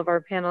all of our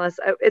panelists.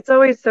 It's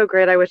always so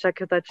great. I wish I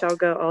could let y'all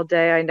go all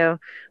day. I know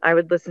I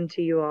would listen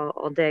to you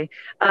all day.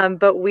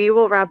 But we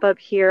will wrap up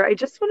here. I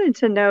just wanted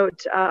to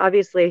note,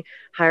 obviously,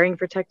 hiring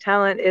for tech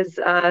talent is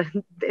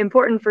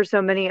important for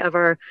so many of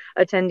our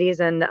attendees.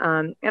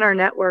 And in our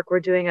network, we're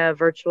doing a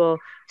virtual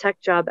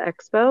Tech Job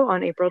Expo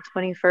on April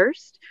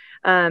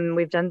 21st.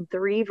 We've done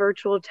 3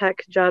 virtual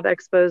tech job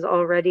expos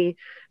already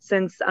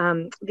since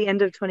the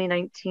end of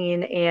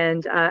 2019,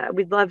 and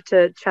we'd love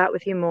to chat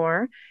with you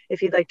more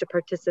if you'd like to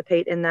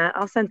participate in that.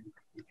 I'll send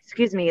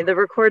the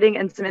recording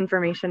and some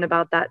information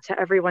about that to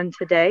everyone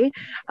today.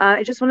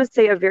 I just want to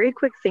say a very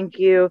quick thank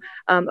you,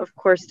 of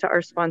course, to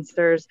our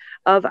sponsors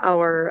of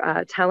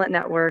our talent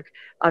network.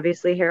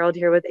 Obviously, Harold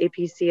here with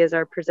APC as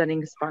our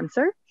presenting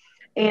sponsor,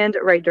 and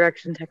Right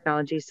Direction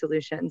Technology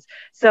Solutions.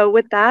 So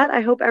with that,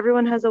 I hope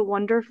everyone has a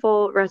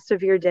wonderful rest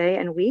of your day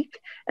and week.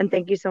 And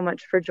thank you so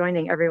much for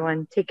joining,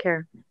 everyone. Take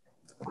care.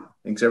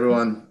 Thanks,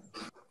 everyone.